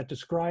that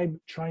describe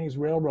Chinese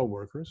railroad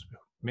workers,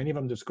 many of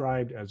them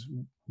described as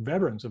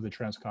veterans of the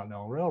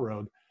Transcontinental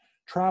Railroad,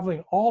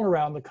 traveling all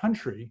around the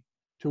country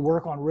to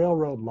work on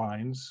railroad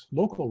lines,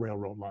 local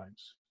railroad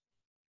lines,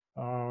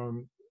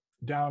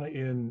 down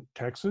in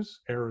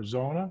Texas,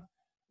 Arizona,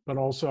 but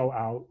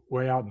also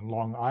way out in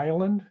Long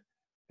Island,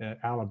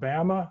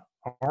 Alabama,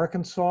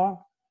 Arkansas,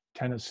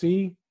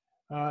 Tennessee.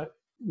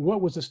 What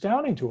was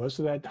astounding to us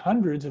is that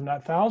hundreds, if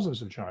not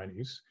thousands, of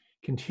Chinese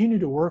continue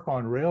to work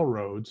on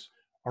railroads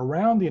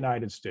around the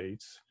United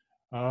States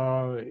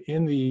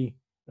in the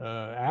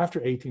after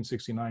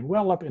 1869,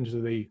 well up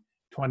into the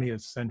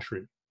 20th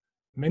century.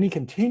 Many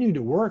continue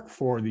to work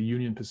for the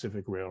Union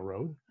Pacific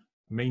Railroad,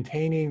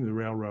 maintaining the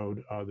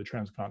railroad, the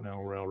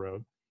Transcontinental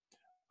Railroad,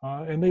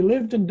 and they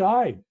lived and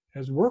died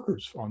as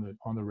workers on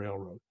the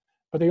railroad.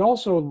 But they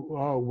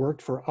also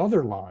worked for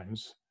other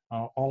lines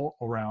all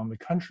around the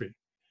country.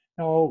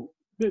 Now,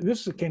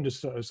 this came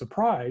to a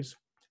surprise,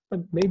 but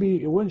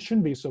maybe it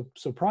shouldn't be so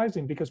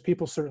surprising because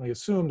people certainly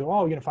assumed, oh,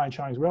 you're going to find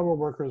Chinese railroad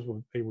workers.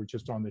 Well, they were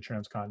just on the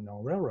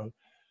Transcontinental Railroad.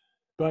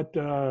 But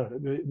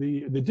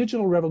the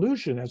digital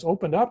revolution has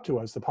opened up to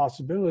us the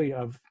possibility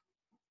of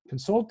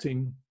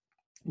consulting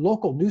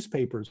local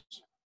newspapers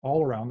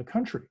all around the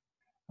country.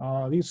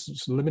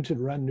 These limited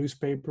run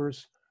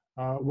newspapers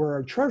were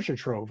a treasure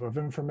trove of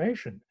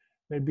information.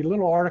 They'd be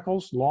little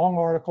articles, long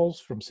articles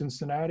from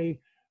Cincinnati,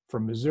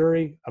 from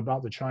Missouri,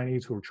 about the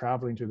Chinese who were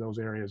traveling to those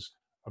areas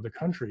of the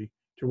country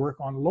to work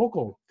on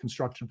local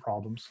construction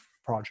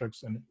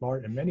projects, and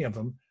many of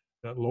them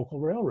local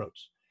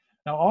railroads.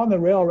 Now, on the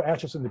railroad,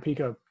 Atchison,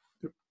 Topeka,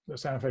 the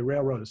Santa Fe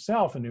Railroad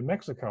itself in New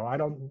Mexico,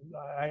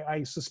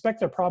 I suspect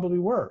there probably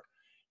were,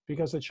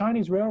 because the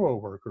Chinese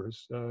railroad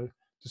workers,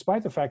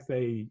 despite the fact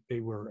they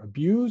were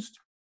abused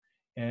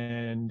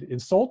and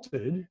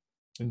insulted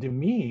and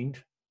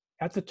demeaned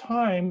at the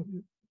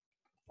time,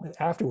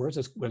 afterwards,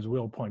 as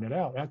Will pointed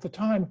out, at the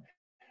time,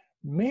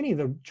 many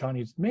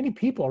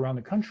people around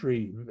the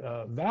country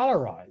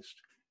valorized,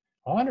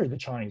 honored the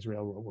Chinese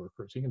railroad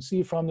workers. You can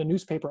see from the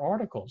newspaper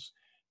articles,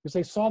 because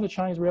they saw the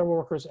Chinese railroad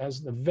workers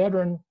as the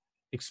veteran,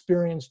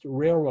 experienced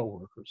railroad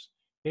workers.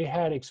 They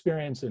had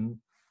experience in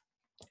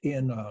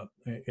laying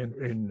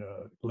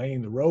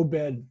the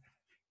roadbed,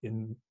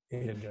 in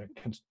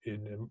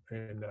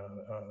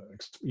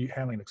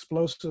handling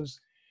explosives,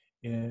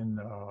 in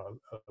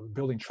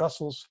building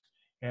trestles,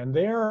 and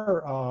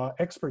their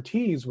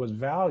expertise was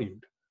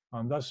valued.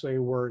 Thus, they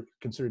were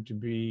considered to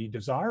be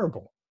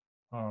desirable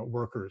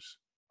workers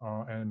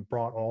and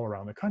brought all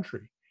around the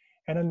country.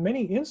 And in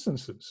many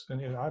instances,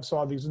 and I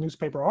saw these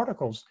newspaper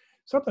articles,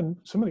 some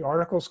of the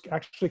articles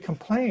actually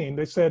complained.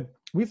 They said,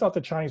 we thought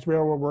the Chinese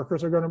railroad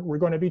workers were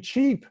going to be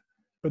cheap,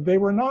 but they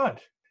were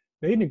not.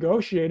 They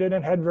negotiated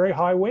and had very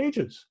high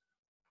wages.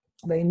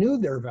 They knew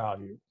their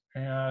value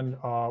and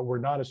were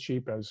not as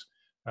cheap as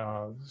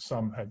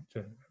some had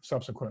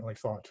subsequently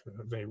thought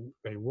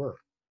they were.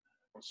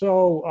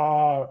 So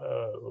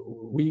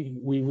we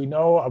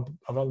know of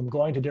them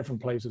going to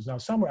different places. Now,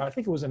 somewhere, I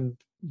think it was in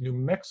New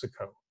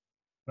Mexico.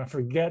 I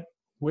forget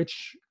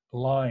which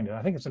line.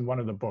 I think it's in one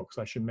of the books.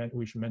 We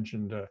should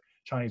mention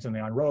Chinese on the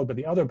Iron Road, but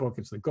the other book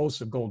is The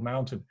Ghosts of Gold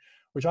Mountain,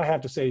 which I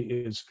have to say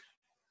is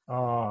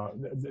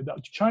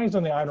the Chinese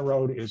on the Iron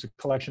Road is a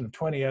collection of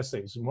 20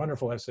 essays,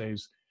 wonderful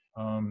essays,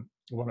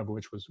 one of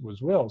which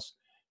was Will's.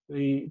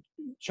 The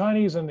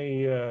Chinese and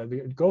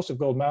the Ghosts of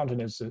Gold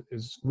Mountain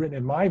is written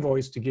in my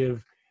voice to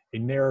give a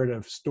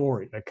narrative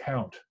story,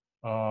 account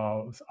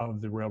of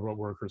the railroad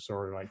workers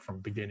story, like from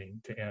beginning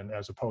to end,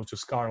 as opposed to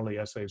scholarly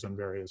essays on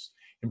various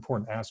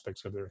important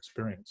aspects of their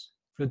experience.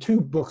 The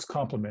two books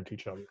complement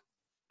each other.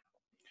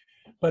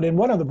 But in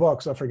one of the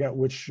books, I forget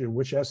which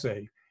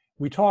essay,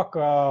 we talk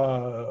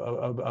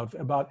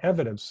about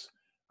evidence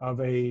of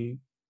a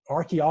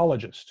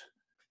archaeologist,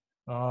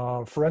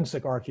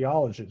 forensic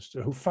archaeologist,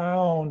 who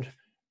found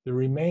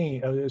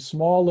a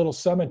small little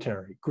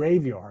cemetery,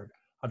 graveyard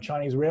of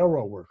Chinese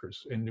railroad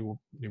workers in New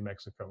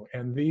Mexico.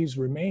 And these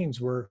remains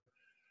were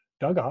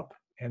dug up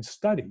and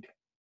studied.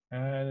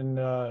 And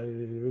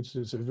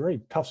it's a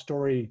very tough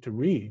story to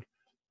read,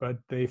 but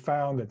they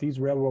found that these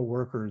railroad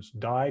workers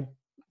died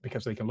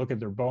because they can look at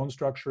their bone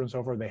structure and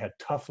so forth. They had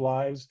tough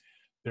lives.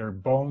 Their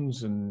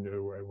bones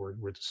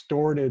were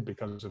distorted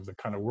because of the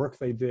kind of work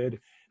they did.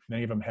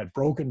 Many of them had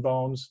broken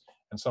bones,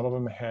 and some of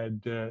them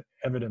had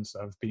evidence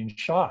of being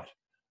shot.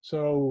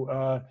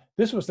 So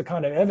this was the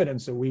kind of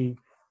evidence that we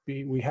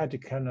had to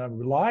kind of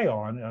rely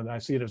on. And I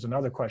see it as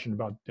another question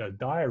about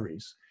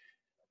diaries.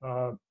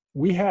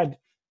 We had,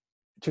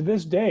 to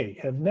this day,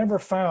 have never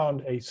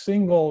found a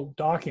single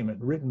document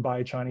written by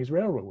a Chinese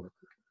railroad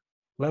worker,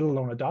 let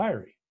alone a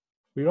diary.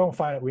 We don't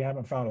find it. We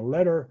haven't found a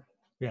letter.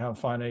 We haven't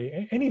found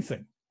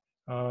anything.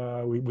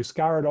 We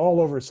scoured all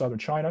over southern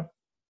China,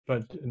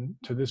 but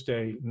to this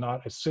day,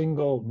 not a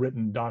single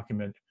written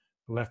document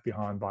left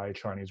behind by a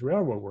Chinese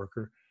railroad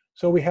worker.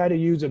 So we had to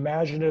use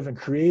imaginative and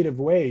creative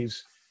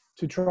ways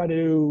to try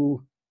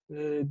to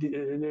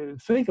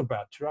think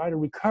about, try to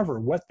recover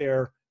what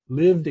their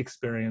lived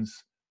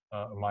experience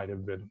might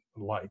have been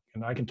like.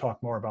 And I can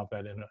talk more about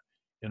that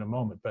in a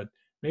moment, but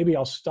maybe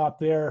I'll stop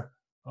there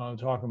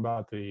talking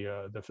about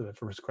the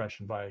first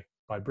question by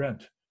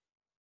Brent.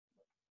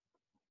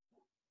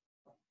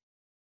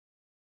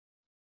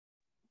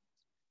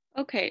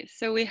 Okay,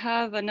 so we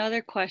have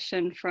another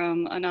question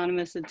from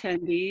anonymous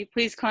attendee.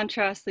 Please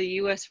contrast the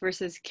US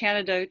versus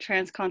Canada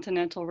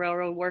Transcontinental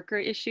Railroad worker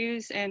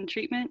issues and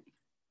treatment.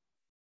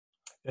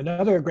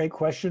 Another great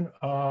question.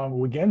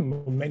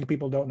 Again, many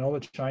people don't know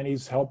that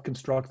Chinese helped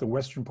construct the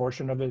western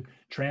portion of the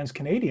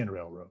Trans-Canadian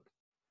Railroad.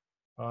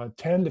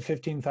 10 to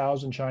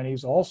 15,000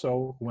 Chinese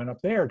also went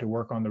up there to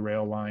work on the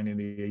rail line in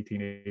the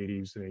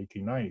 1880s and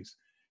 1890s.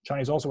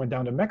 Chinese also went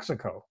down to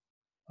Mexico.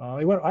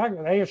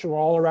 They actually were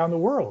all around the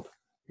world.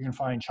 You can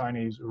find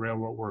Chinese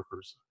railroad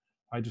workers.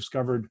 I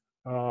discovered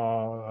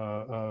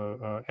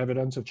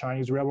evidence of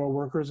Chinese railroad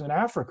workers in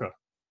Africa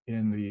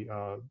in the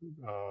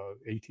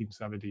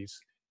 1870s,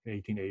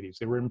 1880s.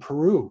 They were in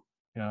Peru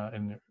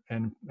and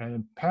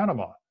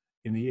Panama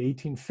in the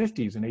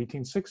 1850s and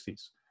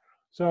 1860s.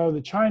 So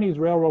the Chinese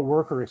railroad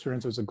worker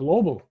experience is a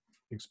global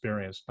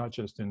experience, not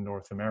just in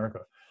North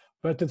America.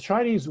 But the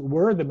Chinese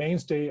were the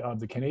mainstay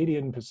of the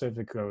Canadian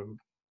Pacific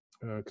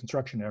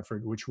construction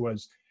effort, which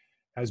was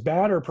as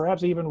bad or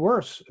perhaps even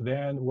worse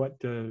than what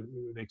they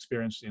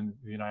experienced in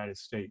the United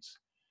States.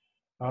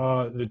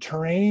 The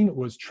terrain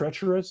was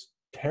treacherous,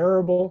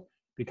 terrible,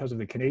 because of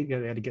the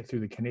Canadian, they had to get through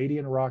the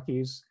Canadian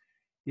Rockies.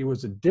 It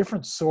was a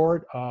different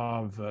sort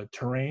of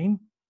terrain.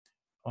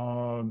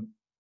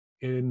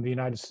 In the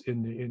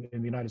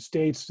United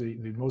States,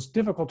 the most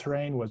difficult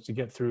terrain was to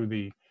get through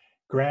the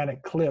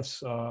granite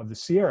cliffs of the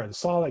Sierra, the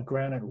solid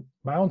granite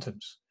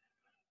mountains,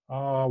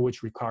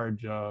 which required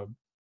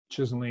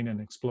chiseling and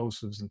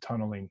explosives and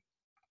tunneling,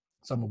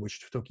 some of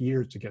which took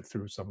years to get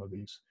through some of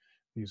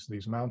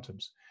these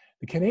mountains.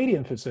 The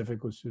Canadian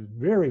Pacific was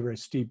very, very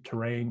steep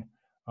terrain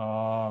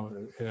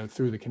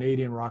through the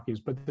Canadian Rockies,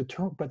 but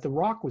the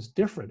rock was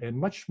different and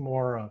much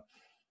more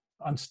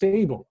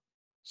unstable.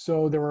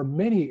 So there were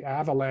many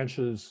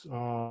avalanches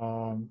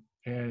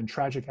and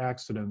tragic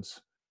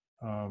accidents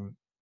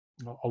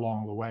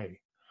along the way.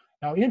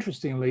 Now,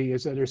 interestingly,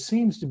 is that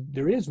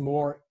there is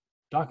more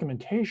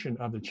documentation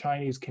of the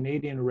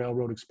Chinese-Canadian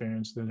railroad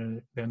experience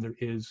than there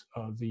is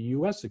of the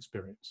US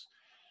experience.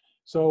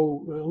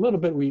 So a little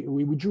bit,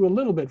 we drew a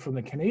little bit from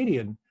the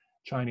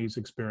Canadian-Chinese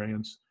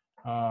experience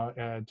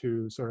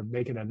to sort of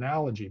make an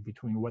analogy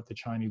between what the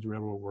Chinese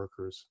railroad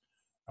workers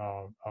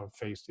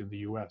faced in the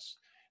US.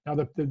 Now,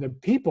 the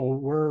people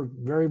were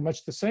very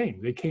much the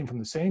same. They came from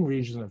the same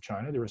regions of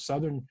China. They were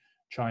Southern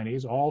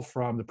Chinese, all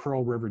from the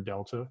Pearl River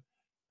Delta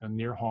and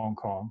near Hong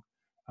Kong.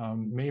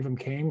 Many of them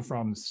came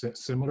from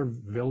similar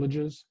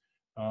villages.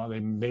 They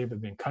may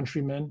have been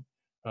countrymen,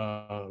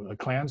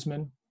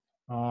 clansmen.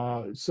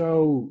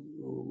 So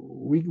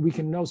we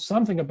can know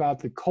something about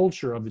the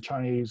culture of the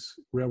Chinese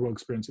railroad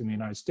experience in the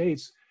United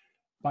States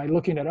by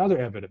looking at other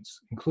evidence,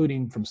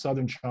 including from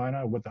Southern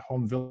China, what the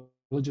home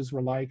villages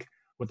were like,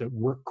 what the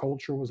work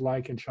culture was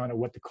like in China,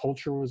 what the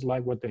culture was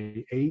like, what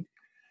they ate,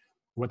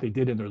 what they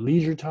did in their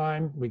leisure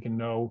time. We can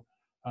know,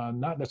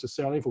 not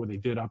necessarily for what they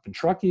did up in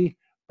Truckee,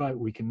 but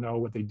we can know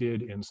what they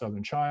did in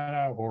Southern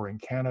China or in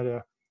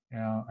Canada,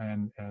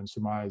 and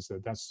surmise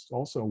that that's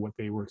also what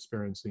they were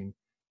experiencing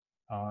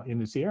in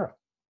the Sierra.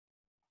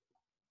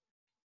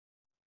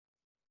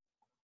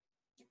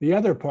 The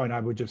other point I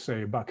would just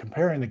say about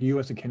comparing the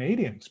US and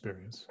Canadian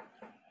experience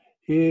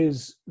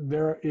is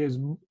there is,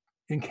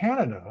 in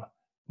Canada,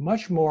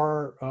 much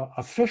more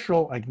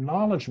official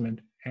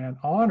acknowledgement and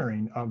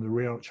honoring of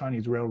the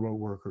Chinese railroad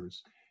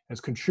workers as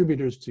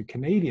contributors to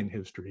Canadian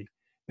history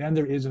than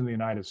there is in the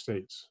United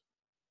States.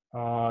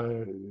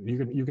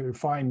 You can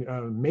find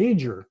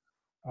major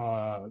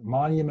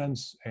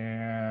monuments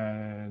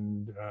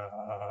and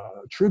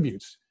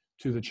tributes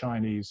to the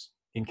Chinese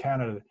in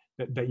Canada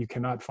that you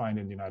cannot find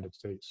in the United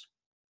States.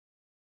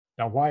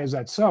 Now, why is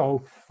that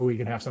so? Well, we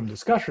can have some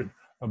discussion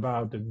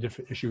about the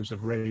different issues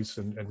of race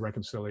and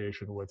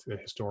reconciliation with the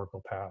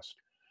historical past.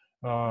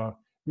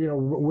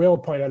 Will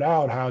pointed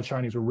out how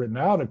Chinese were written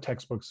out of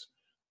textbooks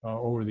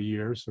over the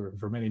years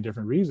for many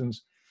different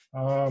reasons.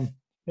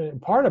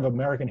 part of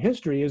American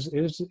history is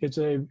it's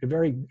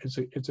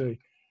a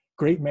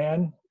great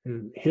man.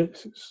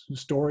 His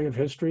story of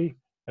history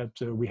that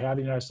we have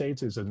in the United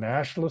States is a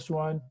nationalist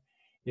one.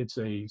 It's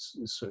a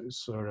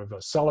sort of a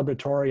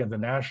celebratory of the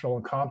national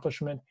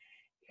accomplishment,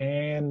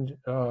 and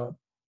to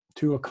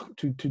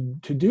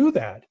do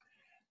that,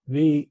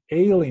 the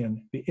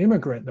alien, the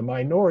immigrant, the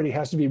minority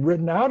has to be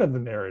written out of the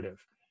narrative.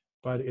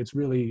 But it's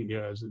really,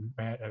 as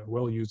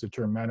we'll use the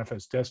term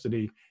manifest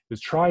destiny,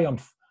 this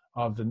triumph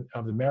of the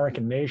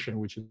American nation,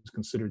 which is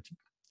considered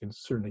in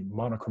certainly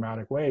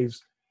monochromatic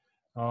ways,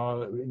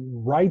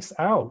 writes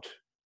out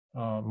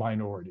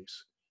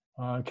minorities.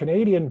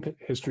 Canadian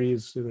history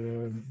is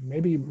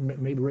maybe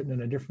written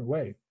in a different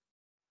way.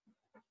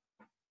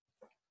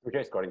 We're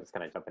curious, Gordon, just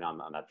kind of jumping on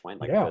that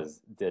point. Like, yeah.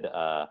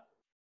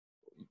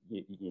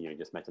 You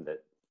just mentioned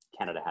that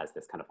Canada has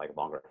this kind of like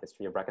longer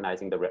history of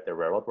recognizing the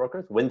railroad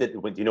workers.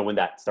 Do you know when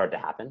that started to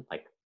happen?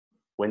 Like,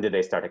 when did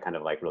they start to kind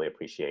of like really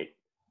appreciate?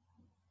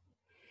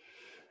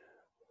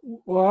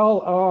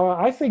 Well,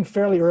 I think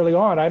fairly early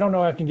on. I don't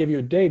know if I can give you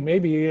a date.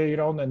 Maybe, in the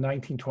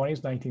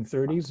 1920s,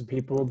 1930s,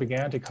 people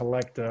began to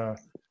collect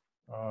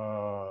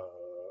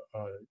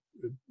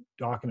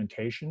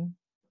documentation,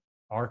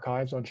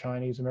 archives on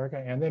Chinese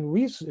America. And then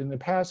in the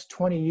past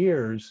 20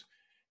 years,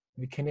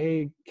 the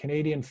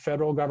Canadian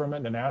federal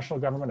government, the national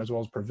government, as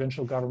well as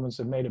provincial governments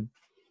have made a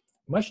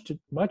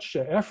much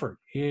effort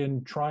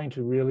in trying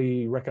to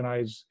really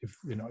recognize,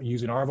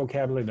 using our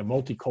vocabulary, the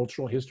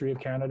multicultural history of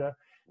Canada,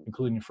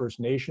 including First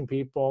Nation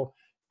people,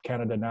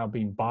 Canada now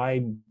being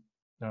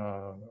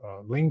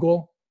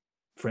bilingual,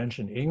 French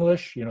and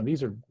English.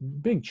 These are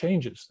big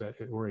changes that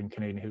were in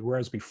Canadian,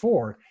 whereas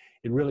before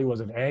it really was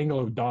an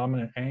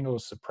Anglo-dominant,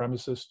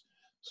 Anglo-supremacist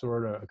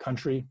sort of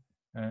country.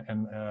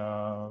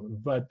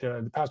 But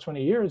the past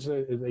 20 years,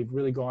 they've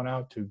really gone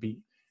out to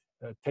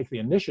take the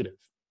initiative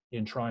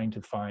in trying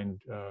to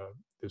find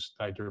this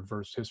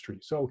diverse history.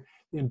 So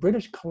in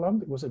British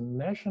Columbia, was it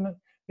national?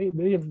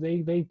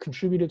 They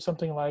contributed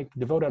something like,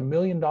 devoted $1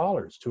 million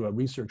to a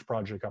research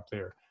project up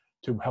there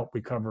to help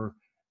recover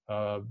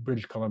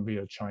British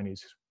Columbia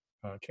Chinese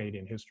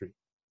Canadian history.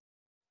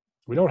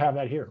 We don't have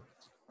that here.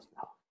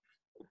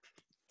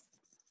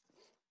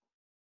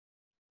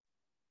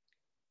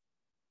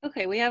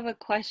 Okay, we have a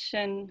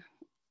question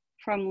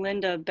from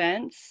Linda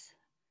Bentz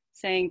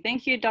saying,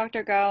 thank you,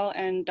 Dr. Gao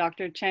and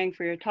Dr. Chang,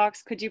 for your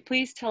talks. Could you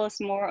please tell us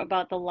more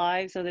about the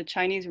lives of the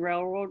Chinese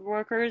railroad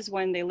workers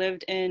when they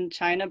lived in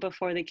China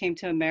before they came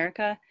to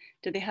America?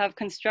 Did they have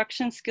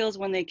construction skills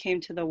when they came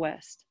to the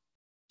West?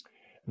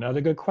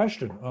 Another good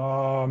question.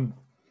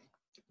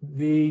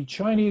 The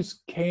Chinese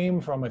came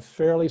from a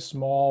fairly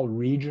small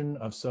region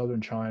of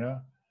southern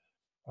China.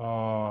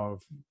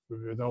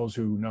 Those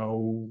who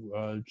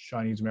know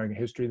Chinese American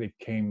history, they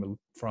came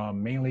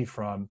mainly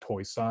from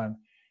Toisan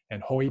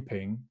and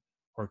Hoiping,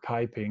 or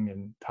Kaiping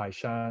and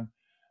Taishan,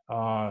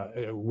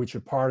 which are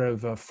part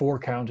of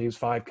 5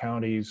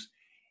 counties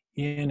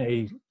in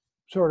a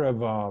sort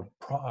of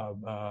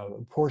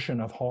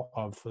portion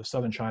of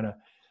southern China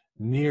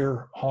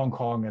near Hong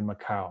Kong and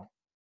Macau.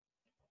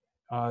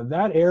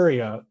 That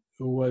area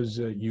was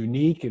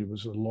unique. It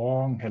was had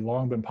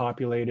long been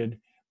populated,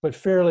 but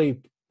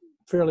fairly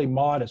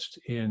modest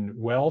in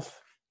wealth.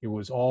 It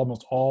was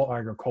almost all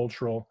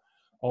agricultural,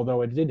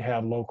 although it did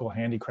have local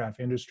handicraft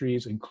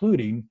industries,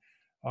 including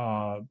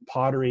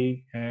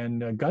pottery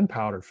and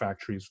gunpowder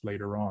factories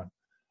later on.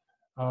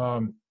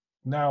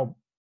 Now,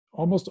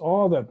 almost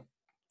all the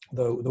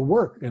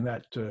work in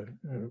that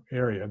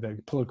area,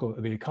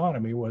 the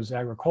economy, was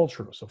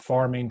agricultural. So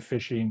farming,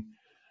 fishing,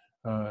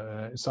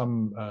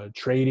 some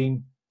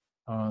trading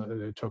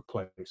took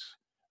place.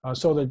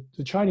 So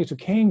the Chinese who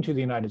came to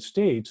the United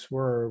States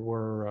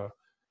were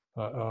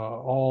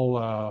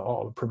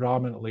all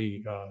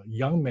predominantly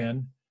young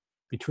men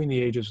between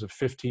the ages of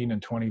 15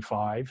 and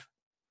 25.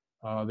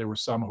 There were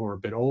some who were a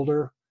bit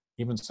older,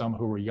 even some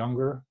who were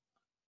younger.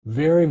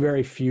 Very,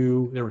 very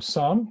few, there were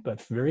some,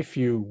 but very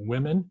few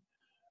women.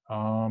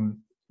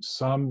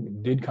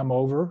 Some did come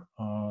over,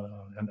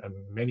 and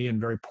many in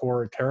very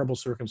poor, terrible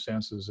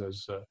circumstances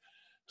as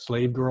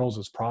slave girls,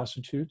 as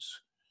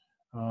prostitutes,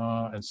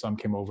 and some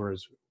came over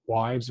as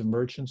wives of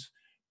merchants.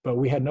 But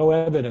we had no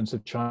evidence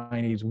of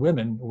Chinese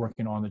women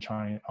working on the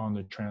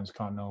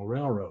Transcontinental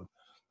Railroad,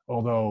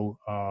 although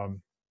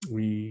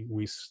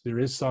there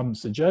is some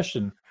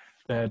suggestion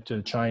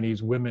that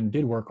Chinese women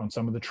did work on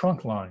some of the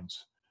trunk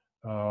lines.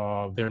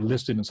 They're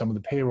listed in some of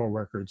the payroll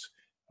records.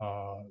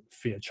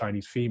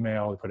 Chinese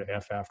female, they put an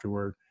F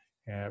afterward,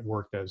 and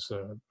worked on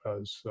some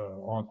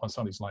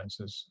of these lines,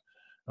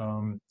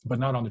 but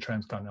not on the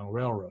Transcontinental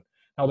Railroad.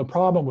 Now, the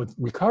problem with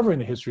recovering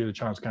the history of the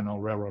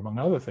Transcontinental Railroad, among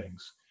other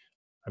things,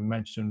 I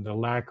mentioned the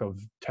lack of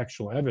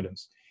textual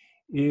evidence,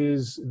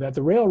 is that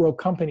the railroad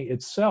company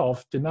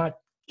itself did not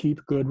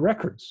keep good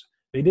records.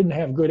 They didn't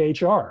have good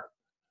HR.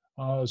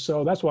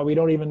 So that's why we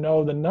don't even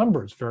know the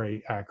numbers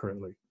very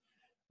accurately.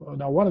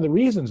 Now, one of the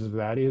reasons of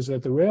that is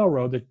that the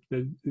railroad,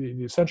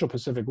 the Central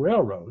Pacific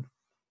Railroad,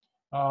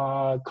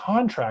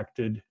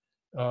 contracted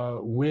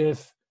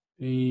with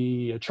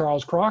the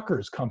Charles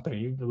Crocker's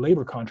company, the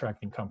labor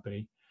contracting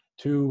company,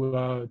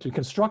 to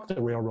construct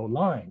the railroad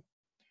line.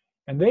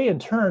 And they in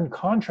turn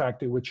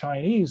contracted with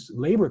Chinese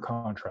labor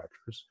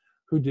contractors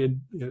who did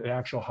the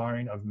actual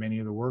hiring of many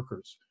of the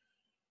workers.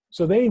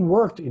 So they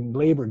worked in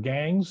labor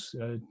gangs,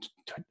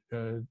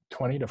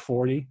 20 to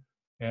 40,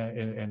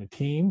 and a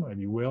team, if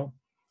you will.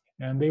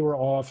 And they were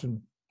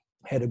often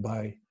headed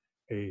by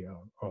a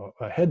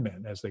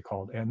headman, as they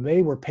called, and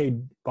they were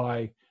paid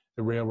by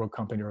the railroad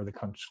company or the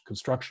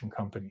construction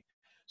company.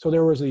 So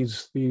there was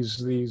these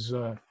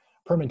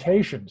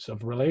permutations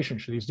of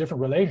relationships, these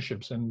different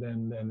relationships, and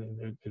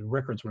the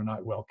records were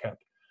not well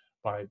kept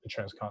by the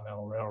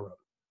Transcontinental Railroad.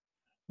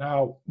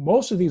 Now,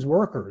 most of these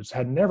workers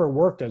had never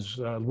worked as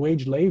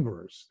wage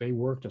laborers. They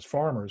worked as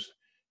farmers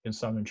in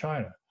southern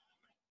China.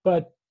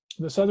 But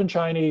the southern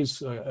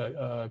Chinese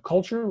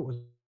culture was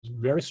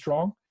very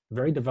strong,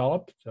 very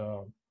developed,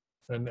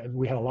 and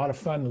we had a lot of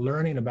fun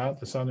learning about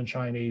the southern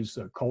Chinese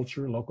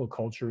culture, local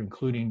culture,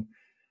 including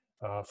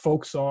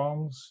folk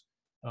songs,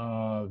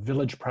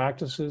 village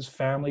practices,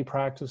 family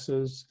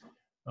practices,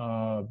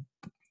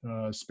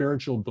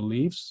 spiritual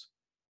beliefs,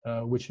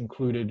 which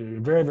included a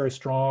very, very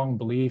strong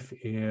belief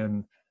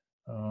in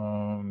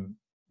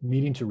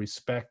needing to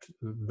respect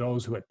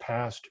those who had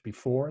passed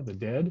before, the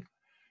dead.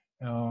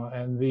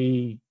 And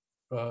the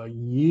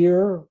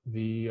year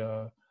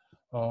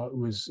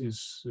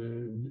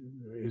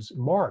is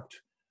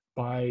marked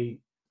by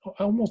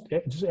almost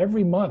just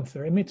every month,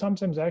 or I mean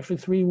sometimes actually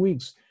 3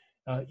 weeks,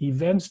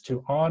 events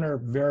to honor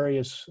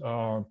various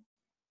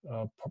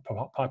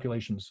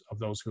populations of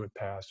those who had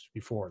passed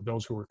before,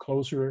 those who were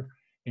closer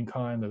in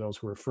kind to those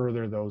who were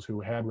further, those who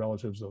had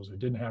relatives, those who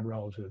didn't have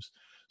relatives.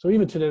 So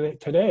even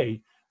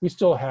today we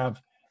still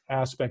have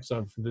aspects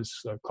of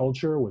this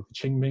culture with the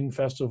Qingming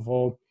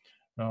Festival,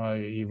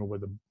 even with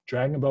the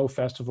Dragon Boat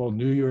Festival,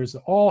 New Year's,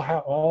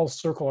 all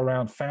circle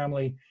around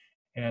family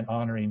and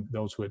honoring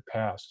those who had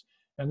passed.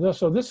 And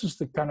so this is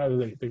the kind of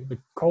the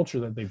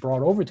culture that they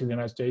brought over to the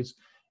United States.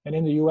 And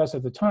in the US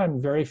at the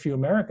time, very few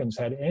Americans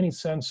had any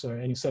sense or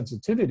any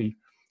sensitivity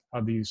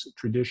of these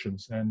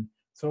traditions. And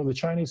so the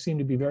Chinese seemed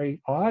to be very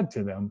odd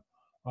to them.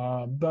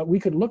 But we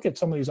could look at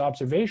some of these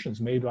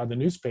observations made by the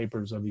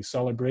newspapers of these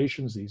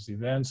celebrations, these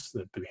events,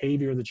 the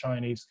behavior of the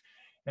Chinese.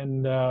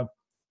 And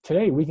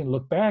today we can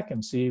look back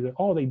and see that,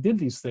 oh, they did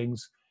these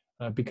things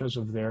because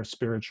of their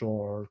spiritual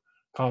or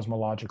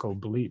cosmological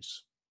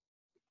beliefs.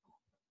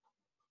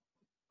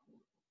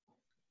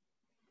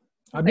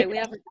 Okay,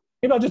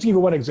 Maybe I'll just give you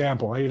one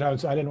example. I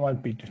didn't want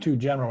to be too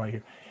general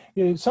right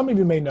here. Some of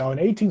you may know, in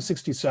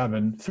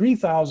 1867,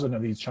 3,000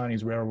 of these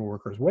Chinese railroad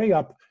workers, way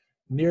up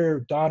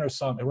near Donner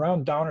Summit,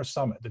 around Donner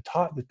Summit,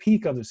 the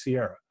peak of the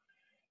Sierra,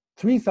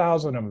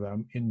 3,000 of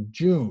them in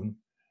June,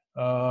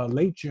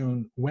 late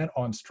June, went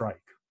on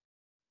strike.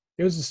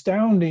 It was an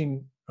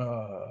astounding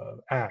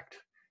act.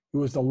 It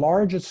was the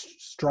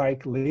largest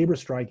strike, labor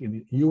strike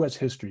in US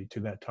history to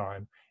that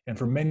time, and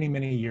for many,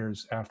 many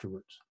years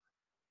afterwards.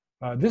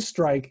 This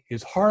strike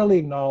is hardly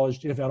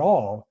acknowledged, if at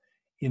all,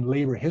 in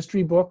labor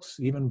history books,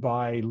 even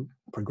by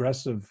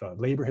progressive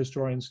labor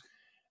historians.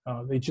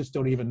 They just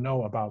don't even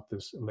know about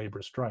this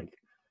labor strike.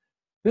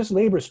 This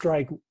labor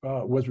strike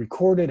was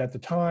recorded at the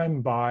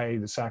time by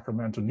the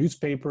Sacramento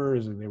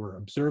newspapers, and they were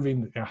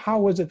observing, how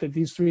was it that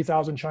these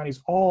 3,000 Chinese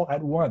all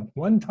at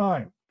one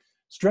time,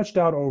 stretched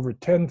out over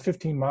 10,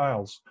 15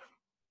 miles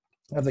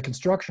of the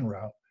construction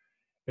route,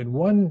 in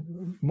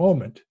one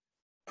moment,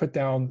 put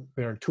down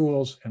their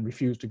tools and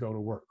refused to go to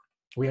work.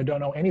 We don't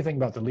know anything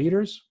about the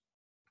leaders.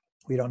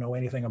 We don't know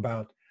anything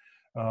about,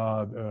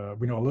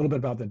 we know a little bit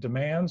about the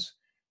demands.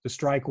 The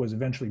strike was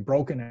eventually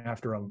broken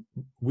after a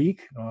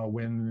week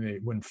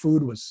when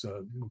food was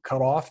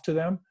cut off to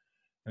them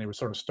and they were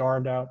sort of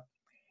starved out.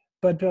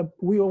 But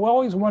we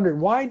always wondered,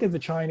 why did the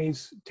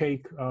Chinese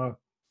take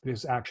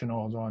this action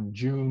on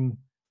June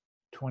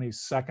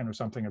 22nd or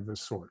something of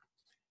this sort?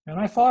 And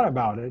I thought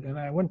about it, and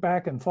I went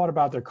back and thought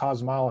about their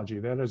cosmology,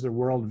 that is their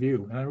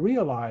worldview. And I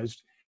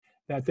realized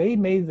that they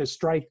made the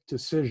strike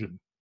decision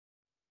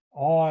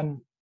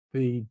on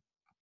the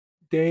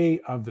day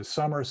of the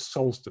summer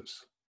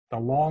solstice, the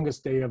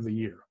longest day of the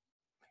year.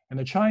 And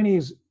the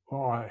Chinese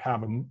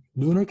have a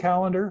lunar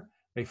calendar.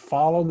 They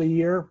follow the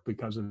year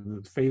because of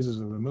the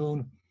phases of the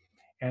moon.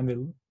 And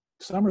the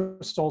summer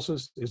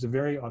solstice is a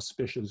very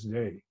auspicious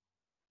day.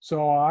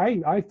 So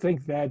I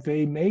think that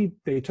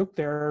they took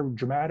their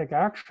dramatic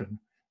action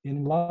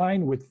in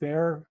line with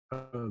their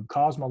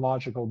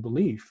cosmological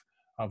belief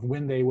of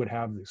when they would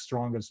have the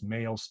strongest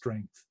male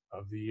strength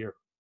of the year.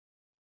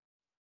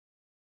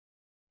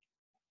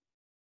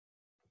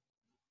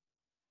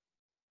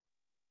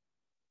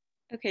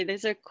 Okay,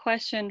 there's a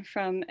question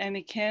from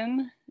Emmy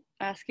Kim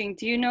asking,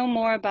 do you know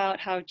more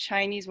about how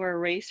Chinese were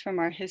erased from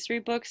our history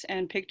books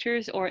and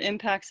pictures, or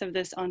impacts of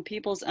this on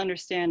people's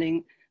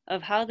understanding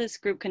of how this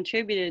group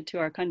contributed to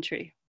our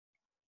country?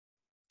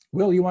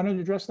 Will, you want to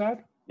address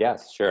that?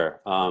 Yes, sure.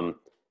 I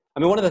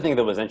mean, one of the things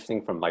that was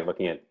interesting from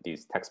looking at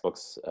these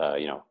textbooks,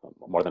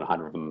 more than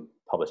 100 of them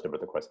published over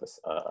the course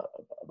of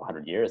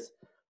 100 years,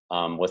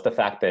 was the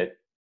fact that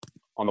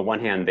on the one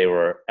hand, they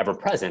were ever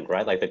present,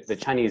 right? Like the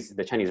Chinese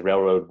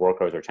railroad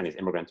workers or Chinese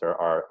immigrants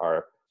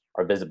are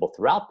visible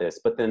throughout this,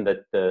 but then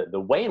the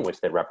way in which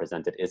they're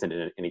represented isn't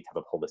in any type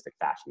of holistic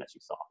fashion, as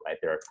you saw, right?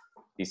 There are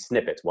these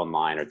snippets, one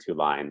line or two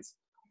lines.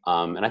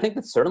 And I think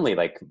that certainly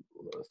like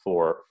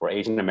for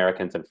Asian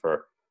Americans and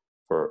for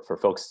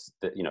folks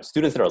that, you know,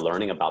 students that are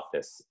learning about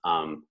this,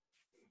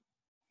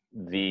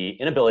 the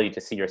inability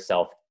to see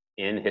yourself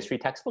in history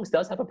textbooks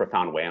does have a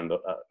profound way on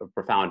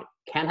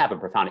can have a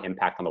profound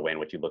impact on the way in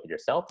which you look at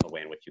yourself, the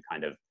way in which you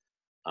kind of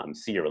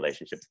see your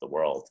relationship to the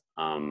world.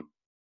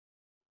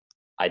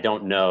 I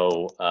don't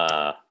know.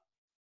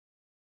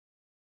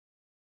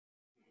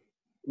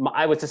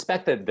 I would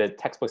suspect that the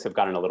textbooks have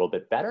gotten a little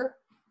bit better,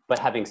 but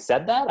having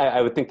said that,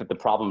 I would think that the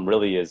problem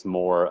really is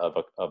more of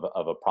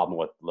a problem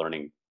with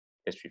learning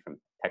history from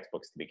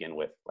textbooks to begin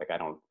with. Like, I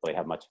don't really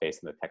have much faith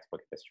in the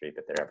textbook history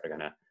that they're ever going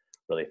to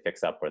really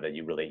fix up, or that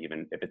you really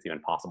even, if it's even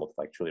possible to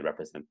like truly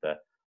represent the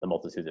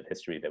multitudes of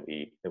history that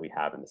we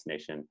have in this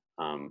nation.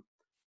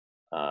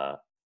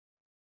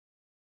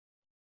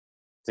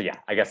 So yeah,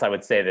 I guess I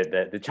would say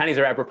that the Chinese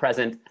are ever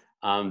present,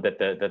 that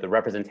the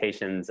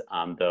representations,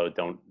 though,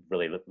 don't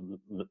really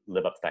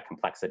live up to that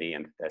complexity,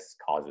 and this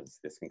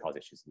can cause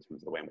issues in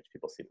terms of the way in which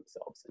people see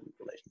themselves in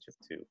relationship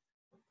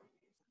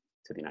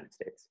to the United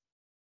States.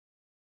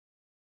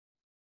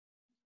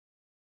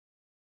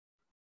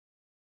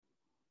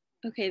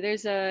 Okay,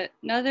 there's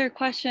another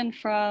question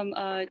from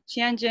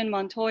Tianjin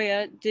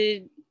Montoya.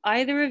 Did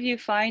either of you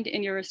find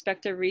in your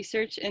respective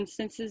research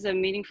instances of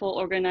meaningful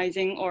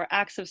organizing or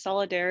acts of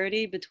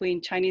solidarity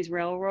between Chinese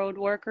railroad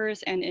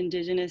workers and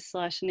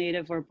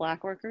indigenous/native or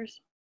Black workers?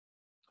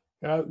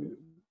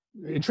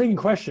 Intriguing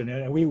question,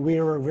 and we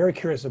were very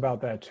curious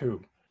about that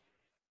too.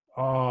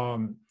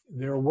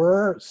 There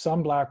were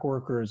some Black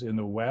workers in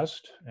the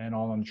West and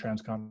all on the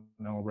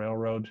Transcontinental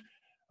Railroad,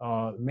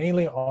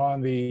 mainly on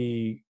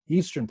the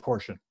eastern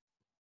portion.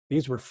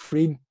 These were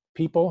freed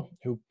people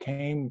who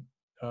came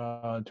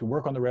to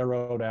work on the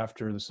railroad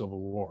after the Civil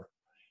War.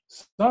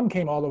 Some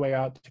came all the way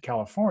out to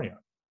California,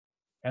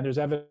 and there's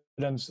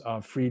evidence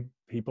of freed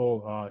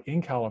people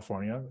in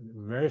California,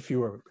 very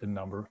few in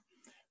number,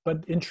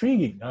 but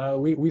intriguing.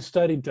 We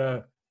studied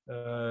the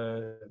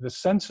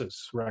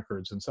census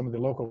records and some of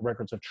the local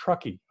records of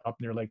Truckee up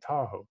near Lake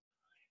Tahoe,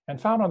 and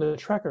found on the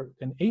record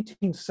in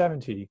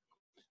 1870,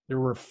 there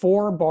were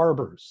 4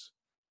 barbers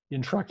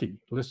in Truckee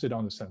listed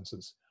on the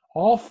census.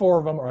 All 4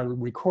 of them are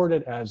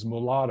recorded as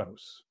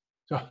mulattoes.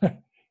 So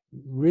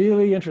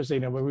really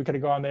interesting. And we could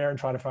have gone there and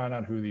try to find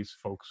out who these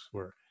folks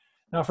were.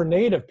 Now for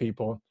Native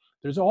people,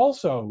 there's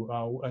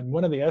also, in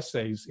one of the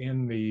essays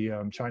in the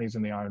Chinese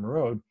and the Iron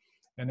Road,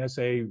 an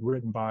essay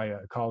written by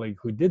a colleague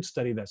who did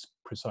study this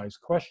precise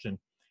question.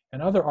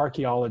 And other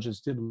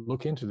archaeologists did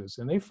look into this,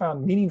 and they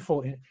found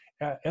meaningful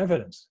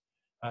evidence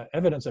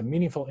of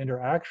meaningful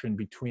interaction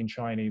between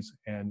Chinese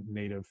and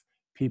Native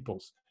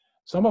peoples.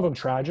 Some of them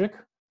tragic.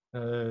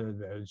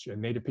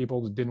 Native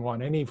people didn't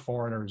want any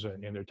foreigners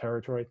in their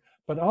territory,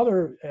 but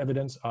other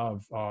evidence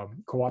of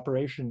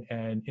cooperation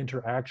and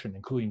interaction,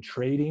 including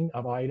trading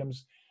of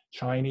items,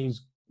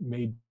 Chinese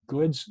made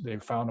goods. They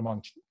found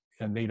among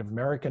Native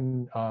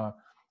American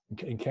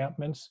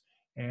encampments,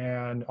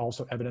 and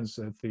also evidence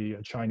that the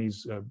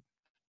Chinese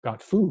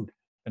got food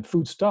and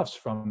foodstuffs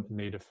from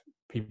Native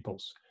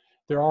peoples.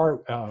 There are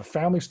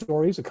family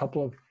stories, a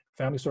couple of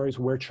family stories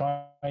where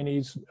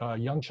Chinese,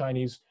 young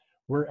Chinese,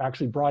 were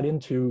actually brought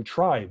into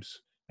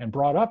tribes and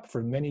brought up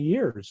for many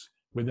years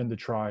within the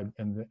tribe,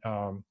 and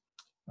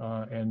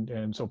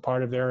so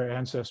part of their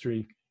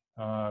ancestry,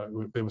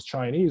 it was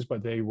Chinese,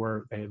 but they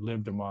had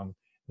lived among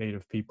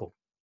Native people.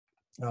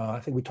 I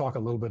think we talk a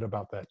little bit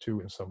about that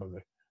too in some of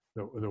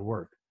the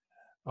work.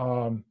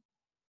 I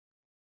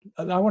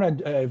want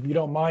to, if you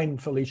don't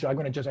mind, Felicia, I'm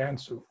going to just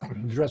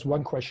address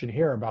one question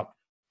here about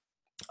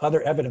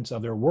other evidence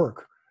of their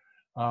work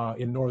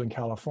in Northern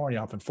California,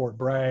 up in Fort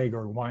Bragg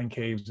or wine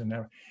caves and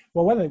there.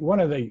 Well, one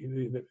of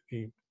the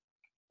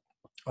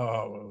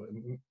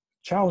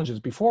challenges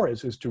before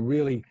is to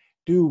really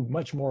do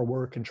much more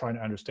work in trying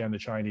to understand the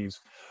Chinese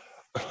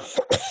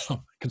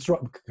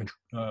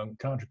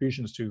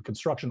contributions to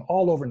construction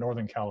all over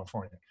Northern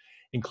California,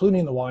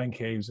 including the wine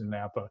caves in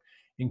Napa,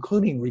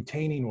 including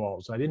retaining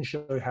walls. I didn't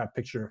show you a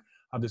picture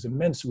of this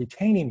immense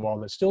retaining wall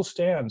that still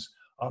stands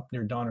up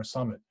near Donner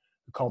Summit,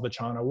 called the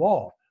China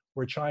Wall,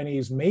 where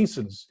Chinese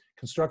masons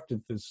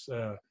constructed this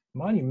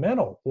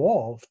monumental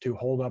wall to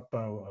hold up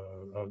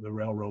the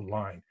railroad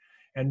line.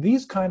 And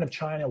these kind of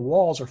China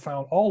walls are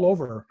found all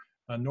over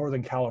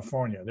Northern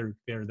California.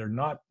 They're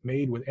not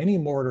made with any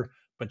mortar,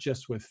 but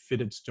just with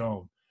fitted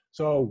stone.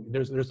 So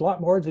there's a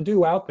lot more to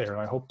do out there.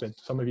 I hope that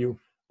some of you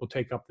will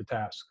take up the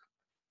task.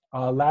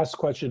 Last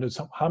question is,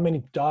 how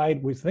many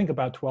died? We think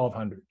about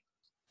 1,200.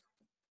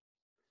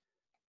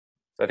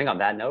 So I think on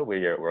that note,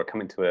 we're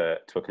coming to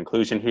a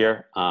conclusion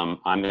here.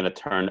 I'm going to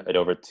turn it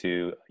over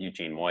to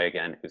Eugene Moy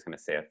again, who's going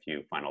to say a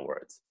few final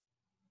words.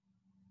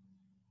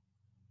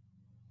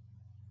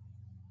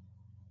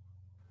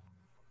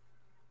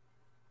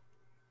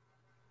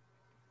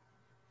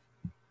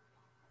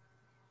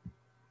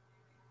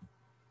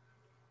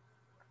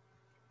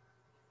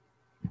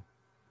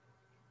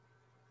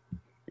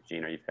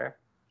 Gene, are you there?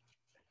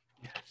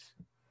 Yes.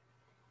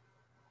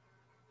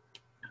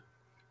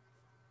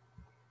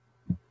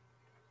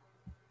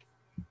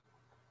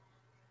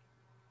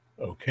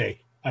 Okay,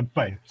 I'm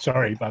fine.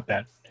 Sorry about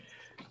that.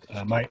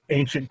 My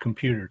ancient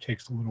computer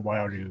takes a little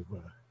while to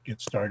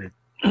get started.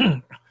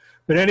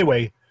 But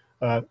anyway,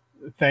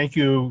 thank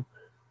you,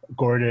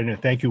 Gordon, and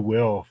thank you,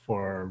 Will,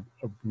 for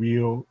a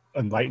real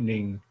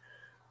enlightening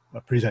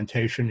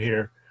presentation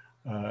here.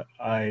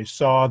 I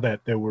saw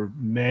that there were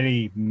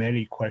many,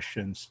 many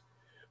questions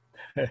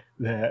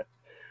that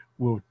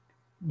will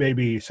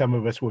maybe some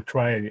of us will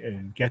try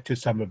and get to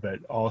some of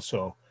it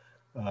also.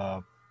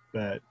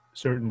 But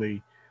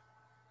certainly,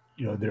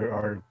 you know, there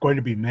are going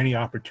to be many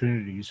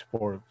opportunities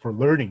for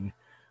learning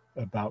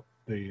about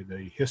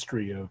the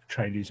history of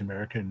Chinese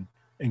American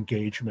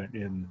engagement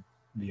in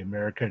the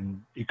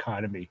American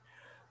economy.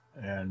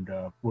 And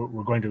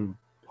we're going to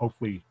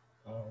hopefully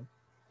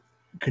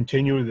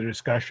continue the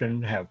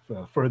discussion, have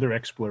further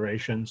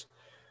explorations.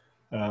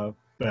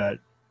 But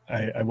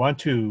I want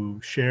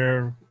to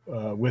share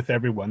with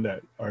everyone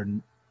that our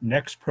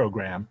next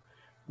program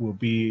will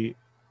be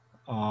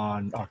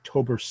on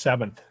October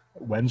 7th,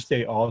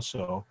 Wednesday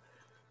also,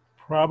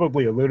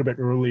 probably a little bit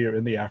earlier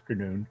in the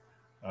afternoon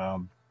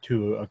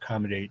to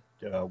accommodate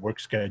work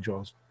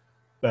schedules.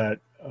 But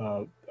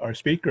our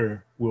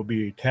speaker will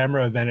be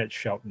Tamara Venett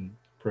Shelton,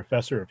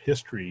 professor of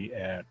history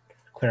at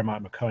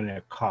Claremont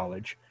McConaughey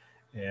College.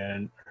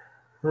 And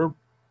her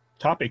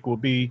topic will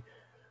be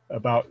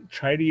about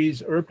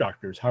Chinese herb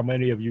doctors. How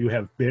many of you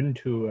have been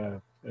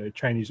to a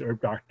Chinese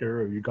herb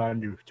doctor, or you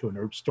gone to an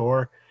herb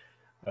store?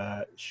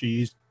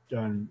 She's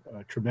done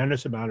a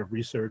tremendous amount of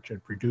research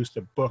and produced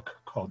a book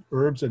called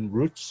Herbs and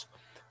Roots,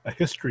 A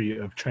History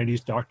of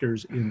Chinese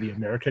Doctors in the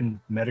American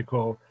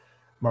Medical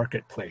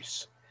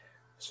Marketplace.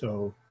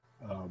 So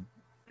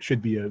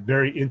should be a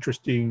very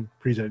interesting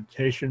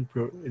presentation,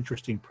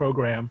 interesting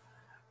program.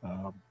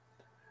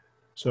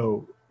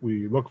 So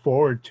we look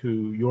forward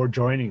to your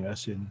joining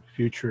us in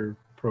future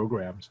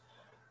programs.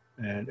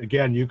 And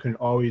again, you can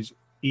always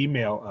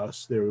email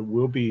us. There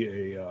will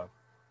be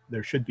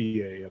there should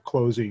be a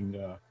closing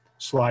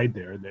slide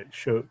there that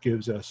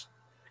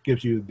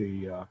gives you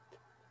the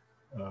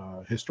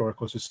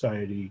Historical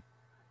Society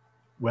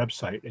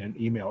website and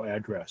email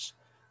address.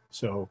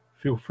 So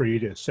feel free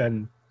to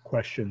send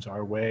questions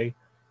our way.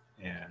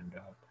 And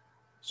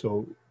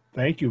so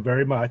thank you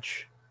very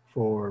much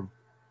for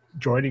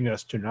joining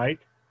us tonight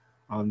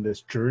on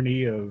this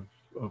journey of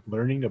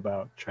learning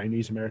about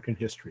Chinese American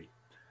history.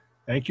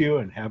 Thank you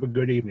and have a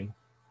good evening.